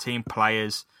 first-team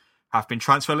players have been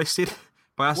transfer listed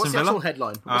by Aston Villa. What's the actual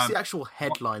headline? What's the actual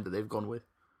headline that they've gone with?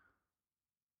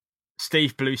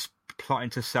 Steve Bruce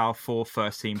plotting to sell 4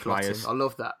 first-team players. I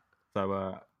love that.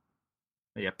 So,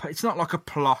 yeah, it's not like a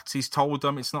plot. He's told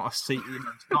them it's not a secret.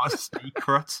 It's not a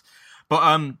secret.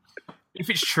 But if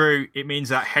it's true, it means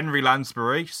that Henry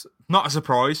Lansbury, not a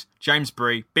surprise. James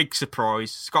Bree, big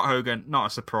surprise. Scott Hogan, not a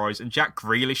surprise. And Jack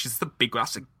Grealish is the big one.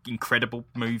 That's an incredible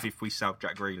move if we sell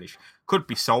Jack Grealish. Could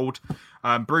be sold.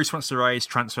 Bruce wants to raise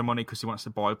transfer money because he wants to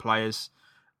buy players.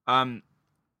 What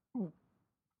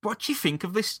do you think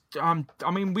of this? I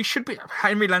mean, we should be...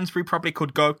 Henry Lansbury probably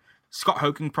could go. Scott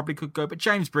Hogan probably could go. But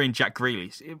James Bree and Jack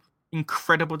Grealish...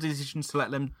 Incredible decisions to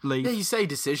let them leave. Yeah, you say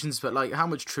decisions, but like, how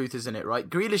much truth is in it, right?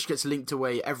 Grealish gets linked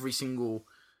away every single...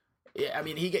 Yeah, I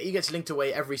mean, he gets linked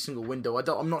away every single window.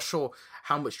 I'm not sure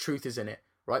how much truth is in it,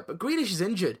 right? But Grealish is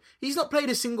injured. He's not played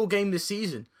a single game this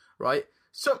season, right?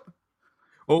 So...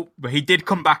 Oh, but he did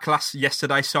come back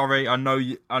yesterday. Sorry, I know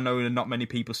not many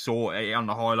people saw it on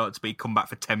the highlights, but he come back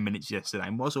for 10 minutes yesterday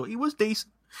and he was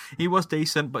decent. He was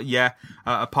decent, but yeah.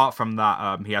 Apart from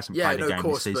that, he hasn't played a game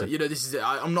this season. But you know, this is it.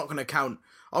 I'm not going to count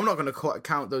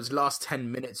those last 10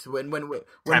 minutes when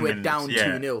we're down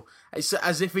 2-0. It's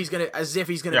as if he's gonna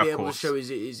be able to show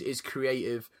his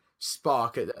creative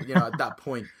spark at that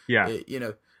point. Yeah,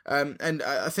 and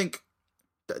I think.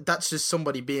 That's just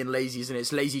somebody being lazy, isn't it?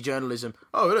 It's lazy journalism.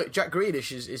 Oh, look, Jack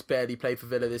Grealish is barely played for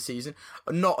Villa this season,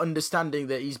 not understanding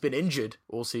that he's been injured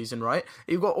all season, right?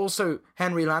 You've got also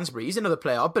Henry Lansbury. He's another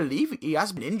player. I believe he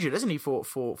has been injured, hasn't he, for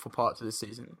parts of this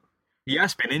season? He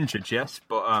has been injured, yes,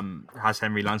 but has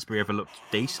Henry Lansbury ever looked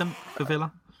decent for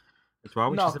Villa? as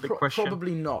well, which No, is a big question.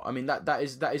 probably not. I mean, that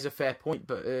is a fair point.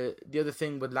 But the other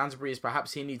thing with Lansbury is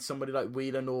perhaps he needs somebody like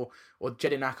Whelan or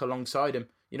Jedinak alongside him.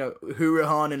 You know,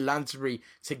 Hurahan and Lansbury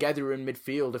together in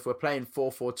midfield. If we're playing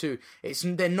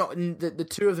 4-4-2, they're not the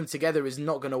two of them together is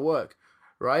not going to work,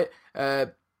 right?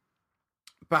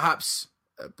 Perhaps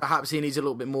he needs a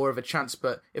little bit more of a chance.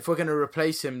 But if we're going to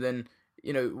replace him, then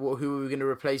who are we going to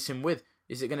replace him with?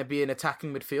 Is it going to be an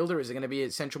attacking midfielder? Is it going to be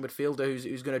a central midfielder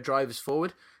who's going to drive us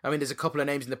forward? I mean, there's a couple of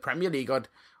names in the Premier League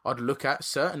I'd look at,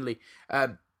 certainly.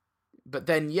 But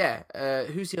then,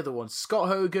 who's the other one? Scott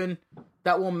Hogan.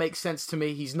 That one makes sense to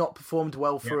me. He's not performed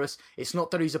well for us. It's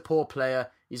not that he's a poor player.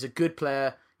 He's a good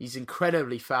player. He's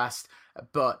incredibly fast,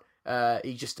 but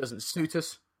he just doesn't suit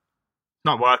us.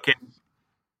 Not working.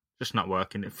 Just not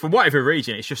working. For whatever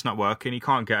reason, it's just not working. He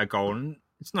can't get a goal. And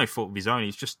it's no fault of his own.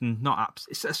 He's just not.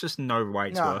 That's just no way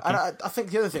it's working. And I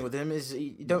think the other thing with him is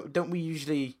don't we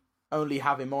usually only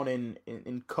have him on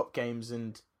in cup games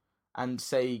and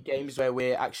say games where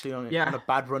we're actually on a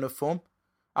bad run of form.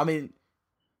 I mean,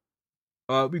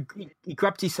 he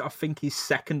grabbed his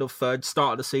second or third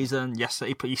start of the season. Yes,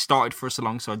 he started for us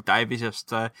alongside Davies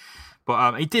yesterday,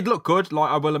 but he did look good. Like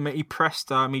I will admit, he pressed.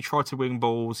 He tried to wing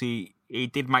balls. He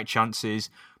did make chances.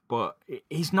 But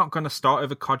he's not going to start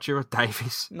over Kodja or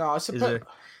Davies. No, I suppose.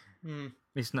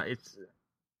 It's not.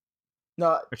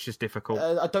 No, it's just difficult.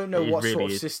 I don't know what really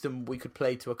sort of system we could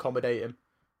play to accommodate him.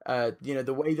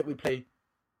 The way that we play.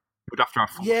 We'd have to have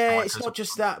it's not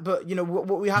just that, but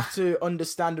what we have to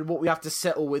understand and what we have to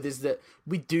settle with is that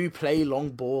we do play long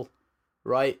ball,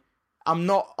 right? I'm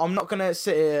not going to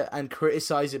sit here and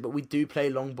criticize it, but we do play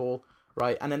long ball,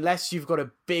 right? And unless you've got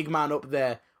a big man up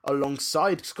there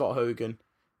alongside Scott Hogan,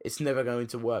 it's never going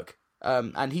to work.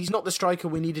 And he's not the striker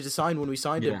we needed to sign when we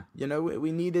signed him.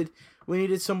 We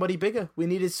needed somebody bigger. We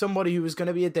needed somebody who was going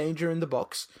to be a danger in the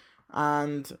box.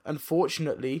 And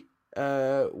unfortunately,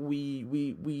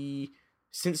 we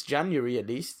since January at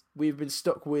least, we've been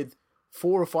stuck with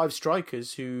 4 or 5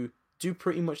 strikers who do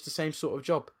pretty much the same sort of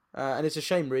job. And it's a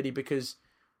shame, really, because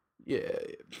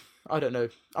I don't know.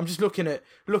 I'm just looking at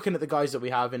the guys that we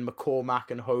have in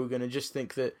McCormack and Hogan, and just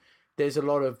think that there's a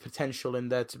lot of potential in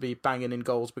there to be banging in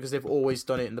goals because they've always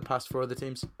done it in the past for other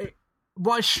teams.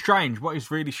 What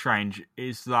is really strange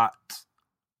is that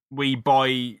we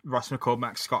buy Ross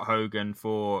McCormack, Scott Hogan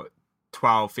for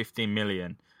 12, 15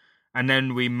 million, and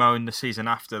then we moan the season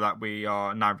after that we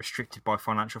are now restricted by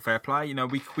financial fair play.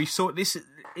 We saw this.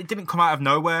 It didn't come out of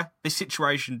nowhere. This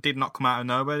situation did not come out of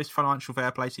nowhere. This financial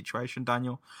fair play situation,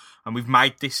 Daniel, and we've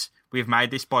made this. We've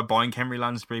made this by buying Henry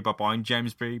Lansbury, by buying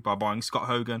Jamesbury, by buying Scott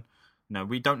Hogan. No,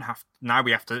 we don't have. Now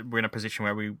we have to. We're in a position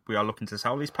where we are looking to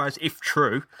sell these players, if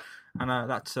true, and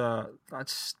that's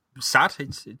sad.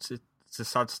 It's a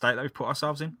sad state that we've put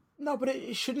ourselves in. No, but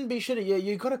it shouldn't be, should it? Yeah,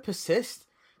 you've got to persist.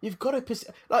 You've got to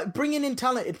persist. Like, bringing in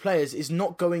talented players is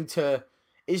not going to.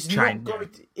 It's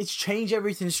change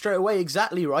everything straight away.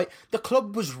 Exactly right. The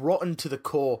club was rotten to the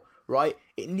core. Right.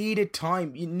 It needed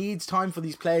time. It needs time for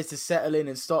these players to settle in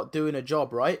and start doing a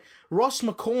job. Right. Ross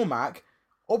McCormack,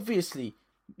 obviously.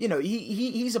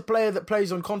 He's a player that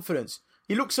plays on confidence.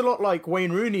 He looks a lot like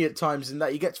Wayne Rooney at times in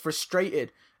that he gets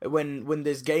frustrated when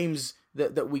there's games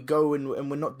that we go and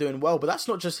we're not doing well. But that's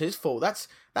not just his fault. That's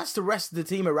the rest of the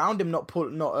team around him not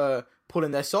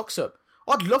pulling their socks up.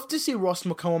 I'd love to see Ross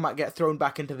McCormack get thrown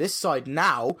back into this side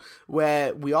now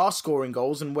where we are scoring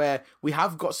goals and where we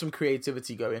have got some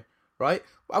creativity going, right?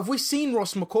 Have we seen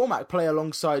Ross McCormack play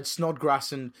alongside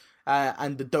Snodgrass and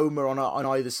the Doma on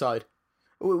either side?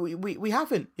 We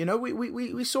haven't,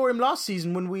 we saw him last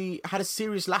season when we had a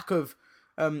serious lack of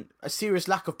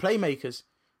playmakers,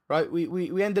 right?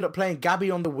 We ended up playing Gabby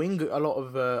on the wing a lot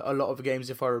of games,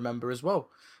 if I remember as well,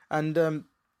 and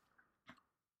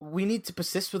we need to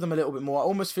persist with him a little bit more. I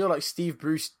almost feel like Steve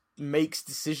Bruce makes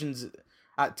decisions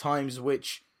at times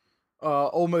which are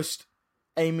almost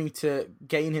aiming to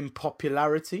gain him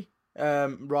popularity,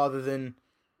 rather than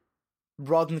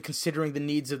considering the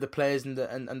needs of the players and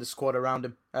the squad around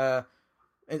him.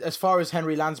 As far as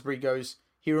Henry Lansbury goes,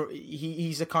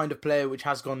 he's a kind of player which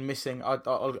has gone missing.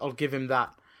 I'll give him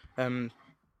that.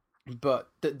 But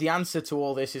the answer to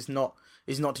all this is not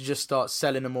to just start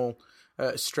selling them all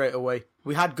straight away.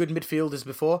 We had good midfielders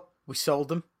before. We sold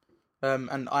them.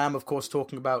 And I am, of course,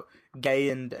 talking about Gay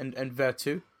and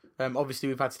Vertu. Obviously,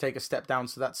 we've had to take a step down,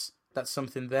 so that's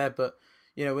something there. But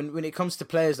when it comes to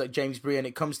players like James Bree and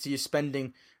it comes to you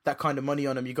spending that kind of money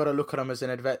on them, you got to look at them as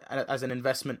an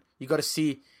investment. You got to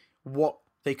see what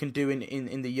they can do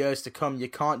in the years to come. You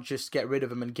can't just get rid of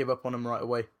them and give up on them right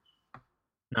away.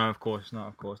 No, of course not.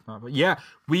 Of course not. But yeah,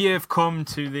 we have come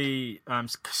to the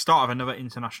start of another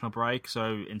international break.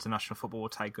 So international football will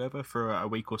take over for a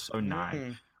week or so now.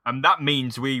 That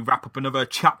means we wrap up another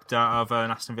chapter of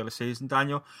an Aston Villa season,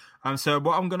 Daniel. So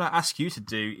what I'm going to ask you to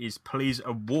do is please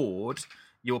award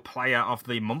your player of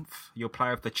the month, your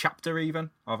player of the chapter,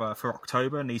 even of for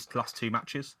October in these last two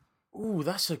matches. Ooh,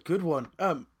 that's a good one.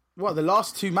 What, the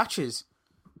last two matches?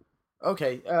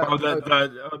 Okay.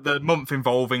 The month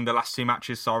involving the last two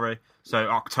matches. Sorry, so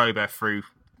October through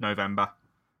November.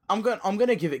 I'm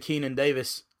gonna give it Keenan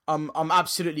Davis. I'm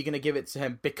absolutely gonna give it to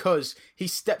him because he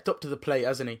stepped up to the plate,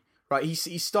 hasn't he? Right.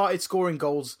 He started scoring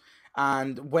goals,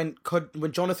 and when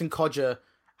Jonathan Kodjia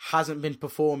hasn't been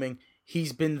performing,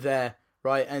 he's been there.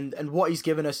 Right. And what he's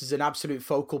given us is an absolute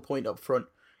focal point up front.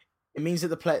 It means that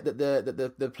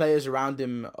the players around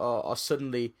him are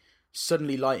suddenly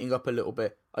lighting up a little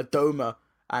bit. Adoma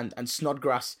and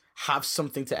Snodgrass have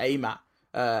something to aim at,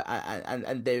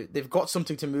 and they've got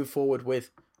something to move forward with.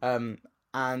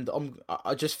 And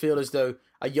I just feel as though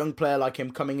a young player like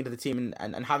him coming into the team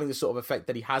and having the sort of effect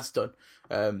that he has done,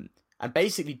 and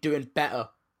basically doing better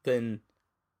than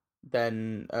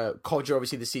Kodjia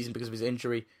obviously this season because of his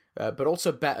injury, but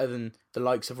also better than the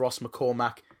likes of Ross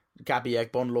McCormack, Gabby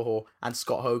Egbonlahor, and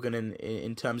Scott Hogan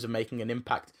in terms of making an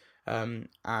impact.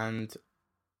 And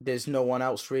there's no one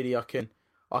else really I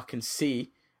can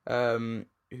see who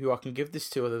I can give this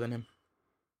to other than him.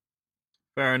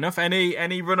 Fair enough.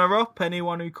 Any runner up?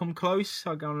 Anyone who come close?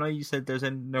 I don't know. You said there's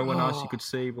no one else you could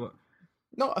see, but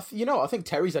no, I think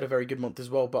Terry's had a very good month as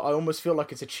well. But I almost feel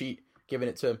like it's a cheat giving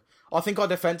it to him. I think our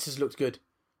defense has looked good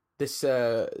this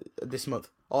month.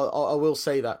 I will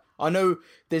say that. I know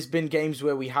there's been games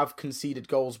where we have conceded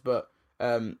goals, but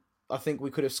I think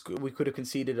we could have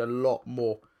conceded a lot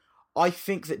more. I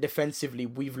think that defensively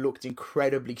we've looked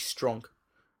incredibly strong,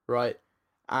 right?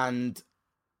 And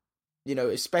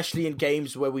especially in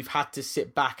games where we've had to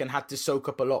sit back and had to soak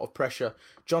up a lot of pressure,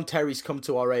 John Terry's come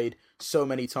to our aid so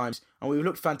many times, and we've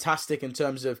looked fantastic in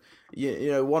terms of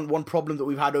one problem that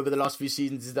we've had over the last few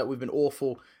seasons is that we've been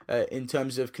awful in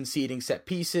terms of conceding set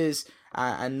pieces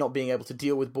and not being able to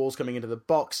deal with balls coming into the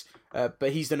box.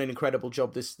 But he's done an incredible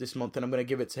job this month, and I'm going to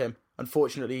give it to him.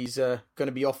 Unfortunately, he's going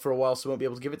to be off for a while, so I won't be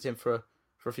able to give it to him for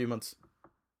a few months.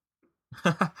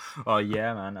 Oh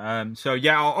yeah, man. So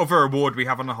yeah, our other award we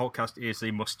have on the Holtecast is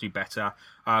the Must Do Better.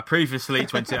 Previously,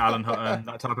 20 Alan Hutton,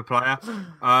 that type of player.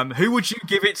 Who would you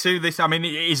give it to? This, I mean,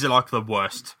 it is like the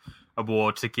worst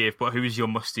award to give, but who is your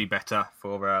Must Do Better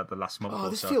for the last month? Oh,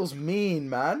 this feels mean,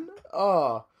 man.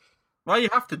 Oh. Well, you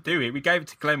have to do it. We gave it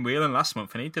to Glenn Whelan last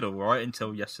month, and he did all right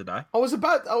until yesterday. I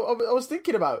was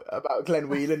thinking about Glenn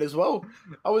Whelan as well.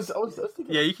 I was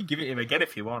thinking. Yeah, you can give it him again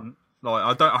if you want.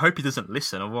 Like, I hope he doesn't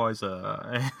listen, otherwise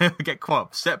he'll get quite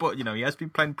upset. But he has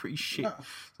been playing pretty shit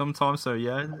sometimes, so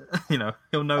yeah,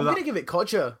 he'll know that. I'm gonna give it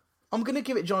Kodjia. I'm gonna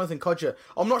give it Jonathan Kodjia.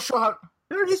 I'm not sure how.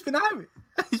 No, he's been out.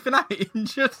 He's been out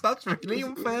injured. That's really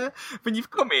unfair. When you've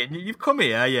come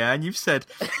here, yeah, and you've said,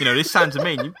 this sounds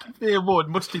mean. You give the award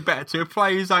Must Be Better to a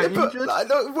player who's out injured.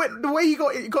 The way he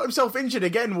got himself injured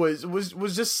again was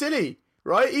just silly,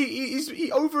 right?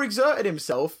 He overexerted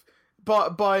himself.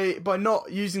 But by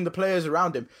not using the players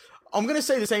around him. I'm going to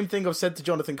say the same thing I've said to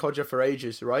Jonathan Kodjia for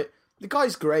ages, right? The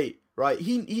guy's great, right?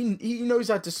 He knows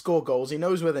how to score goals. He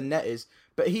knows where the net is.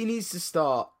 But he needs to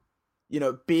start,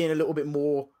 being a little bit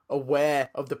more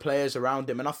aware of the players around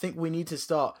him. And I think we need to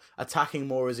start attacking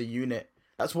more as a unit.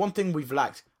 That's one thing we've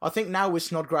lacked. I think now with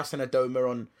Snodgrass and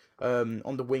Adoma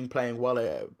on the wing playing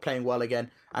well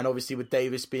again, and obviously with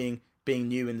Davis being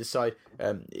new in the side,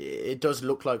 it does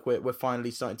look like we're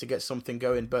finally starting to get something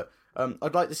going. But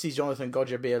I'd like to see Jonathan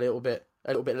Kodjia be a little bit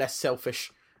less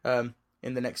selfish in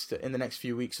the next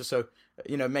few weeks or so.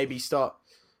 Maybe start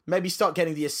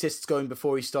getting the assists going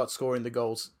before he starts scoring the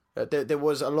goals. There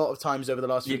was a lot of times over the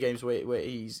last few games where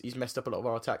he's messed up a lot of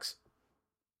our attacks.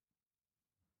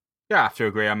 Yeah, I have to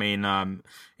agree. I mean,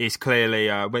 he's clearly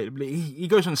he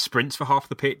goes on sprints for half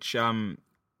the pitch, and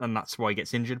that's why he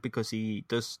gets injured, because he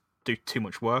does do too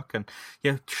much work. And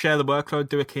share the workload,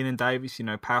 do a Keenan Davis,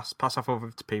 pass off over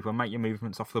to people, make your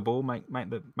movements off the ball, make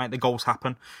the goals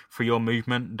happen for your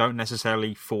movement. Don't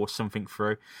necessarily force something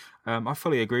through. I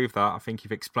fully agree with that. I think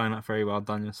you've explained that very well,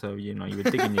 Daniel. So you were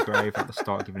digging your grave at the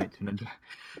start, giving it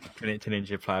to an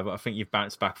injured player, but I think you've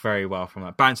bounced back very well from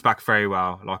that. Bounced back very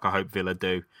well, like I hope Villa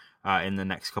do in the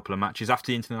next couple of matches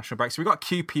after the international break. So we've got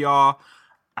QPR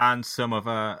and some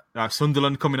of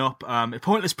Sunderland coming up.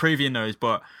 Pointless previewing those,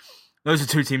 but those are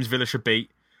two teams Villa should beat.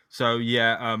 So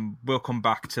yeah, we'll come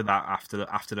back to that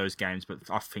after those games. But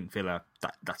I think Villa,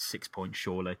 that's 6 points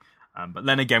surely. But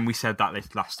then again, we said that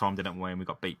this last time, didn't we? And we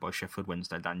got beat by Sheffield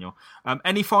Wednesday, Daniel.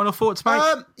 Any final thoughts, mate?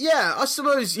 Yeah, I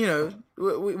suppose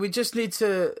we just need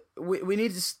to we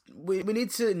need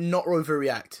to not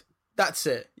overreact. That's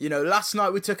it. Last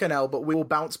night we took an L, but we will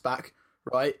bounce back,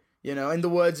 right? In the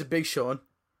words of Big Sean,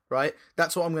 right?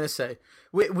 That's what I'm going to say.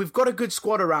 We've got a good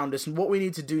squad around us, and what we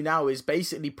need to do now is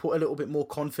basically put a little bit more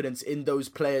confidence in those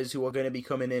players who are going to be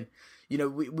coming in.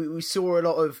 We saw a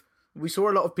lot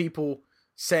of people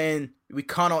saying we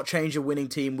cannot change a winning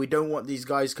team. We don't want these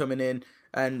guys coming in,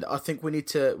 and I think we need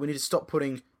to stop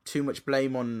putting too much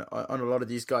blame on a lot of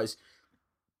these guys.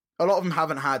 A lot of them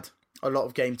haven't had a lot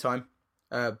of game time,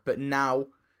 but now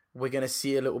we're going to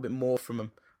see a little bit more from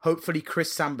them. Hopefully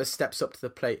Chris Samba steps up to the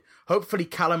plate. Hopefully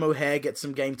Callum O'Hare gets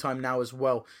some game time now as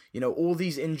well. All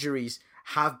these injuries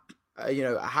have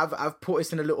put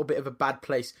us in a little bit of a bad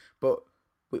place, but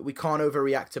we can't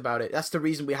overreact about it. That's the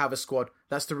reason we have a squad.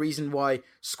 That's the reason why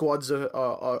squads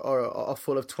are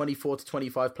full of 24 to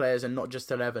 25 players and not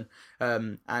just 11.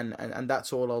 And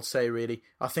that's all I'll say, really.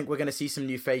 I think we're going to see some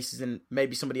new faces, and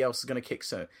maybe somebody else is going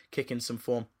to kick in some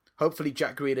form. Hopefully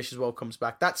Jack Grealish as well comes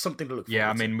back. That's something to look forward to. Yeah,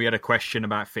 I mean, we had a question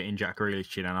about fitting Jack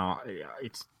Grealish in, and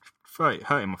it's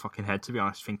hurting my fucking head, to be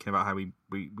honest, thinking about how we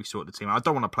sort the team. I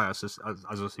don't want to play us as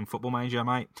us in Football Manager,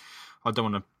 mate. I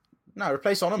don't want to. No,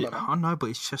 replace on them. Yeah, I know, but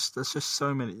there's just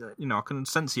so many. I can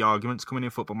sense the arguments coming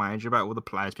in Football Manager about all the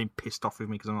players being pissed off with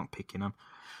me because I'm not picking them.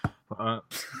 But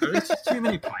there's just too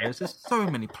many players. There's so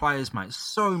many players, mate.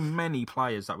 So many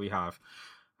players that we have.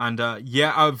 And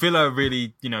Villa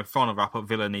really, final wrap up.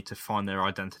 Villa need to find their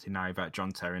identity now about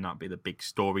John Terry, and that'll be the big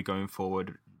story going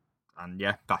forward. And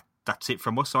yeah, that's it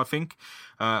from us, I think.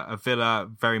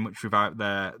 Villa, very much without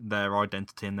their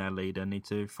identity and their leader, need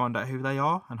to find out who they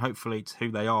are, and hopefully it's who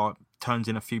they are turns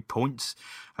in a few points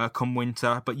come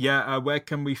winter. But where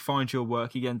can we find your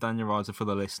work again, Daniel Riser, for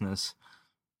the listeners?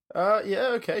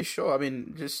 Okay, sure. I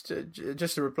mean, just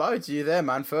to reply to you there,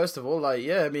 man. First of all,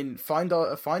 find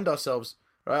ourselves.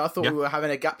 Right, I thought we were having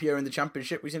a gap year in the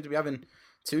Championship. We seem to be having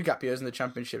 2 gap years in the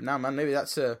Championship now, man. Maybe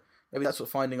that's what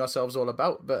finding ourselves all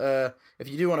about. But if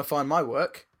you do want to find my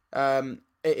work, it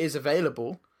is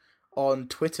available on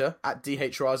Twitter at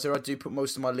DHRaza. I do put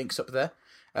most of my links up there.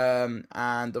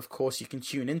 And of course, you can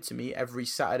tune in to me every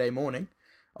Saturday morning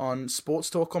on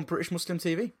Sports Talk on British Muslim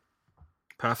TV.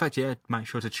 Perfect, yeah. Make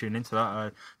sure to tune into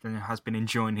that. Daniel has been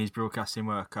enjoying his broadcasting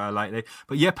work lately.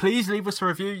 But please leave us a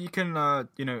review. You can,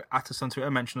 at us on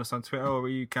Twitter, mention us on Twitter, or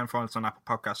you can find us on Apple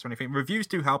Podcasts or anything. Reviews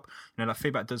do help. That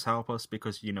feedback does help us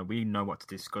because, we know what to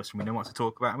discuss and we know what to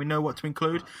talk about and we know what to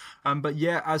include.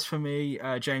 As for me,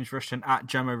 James Rushton at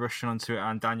Jamo Rushton on Twitter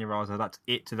and Daniel Raza, that's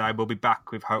it today. We'll be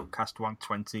back with Holtecast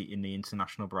 120 in the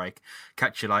international break.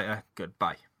 Catch you later.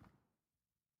 Goodbye.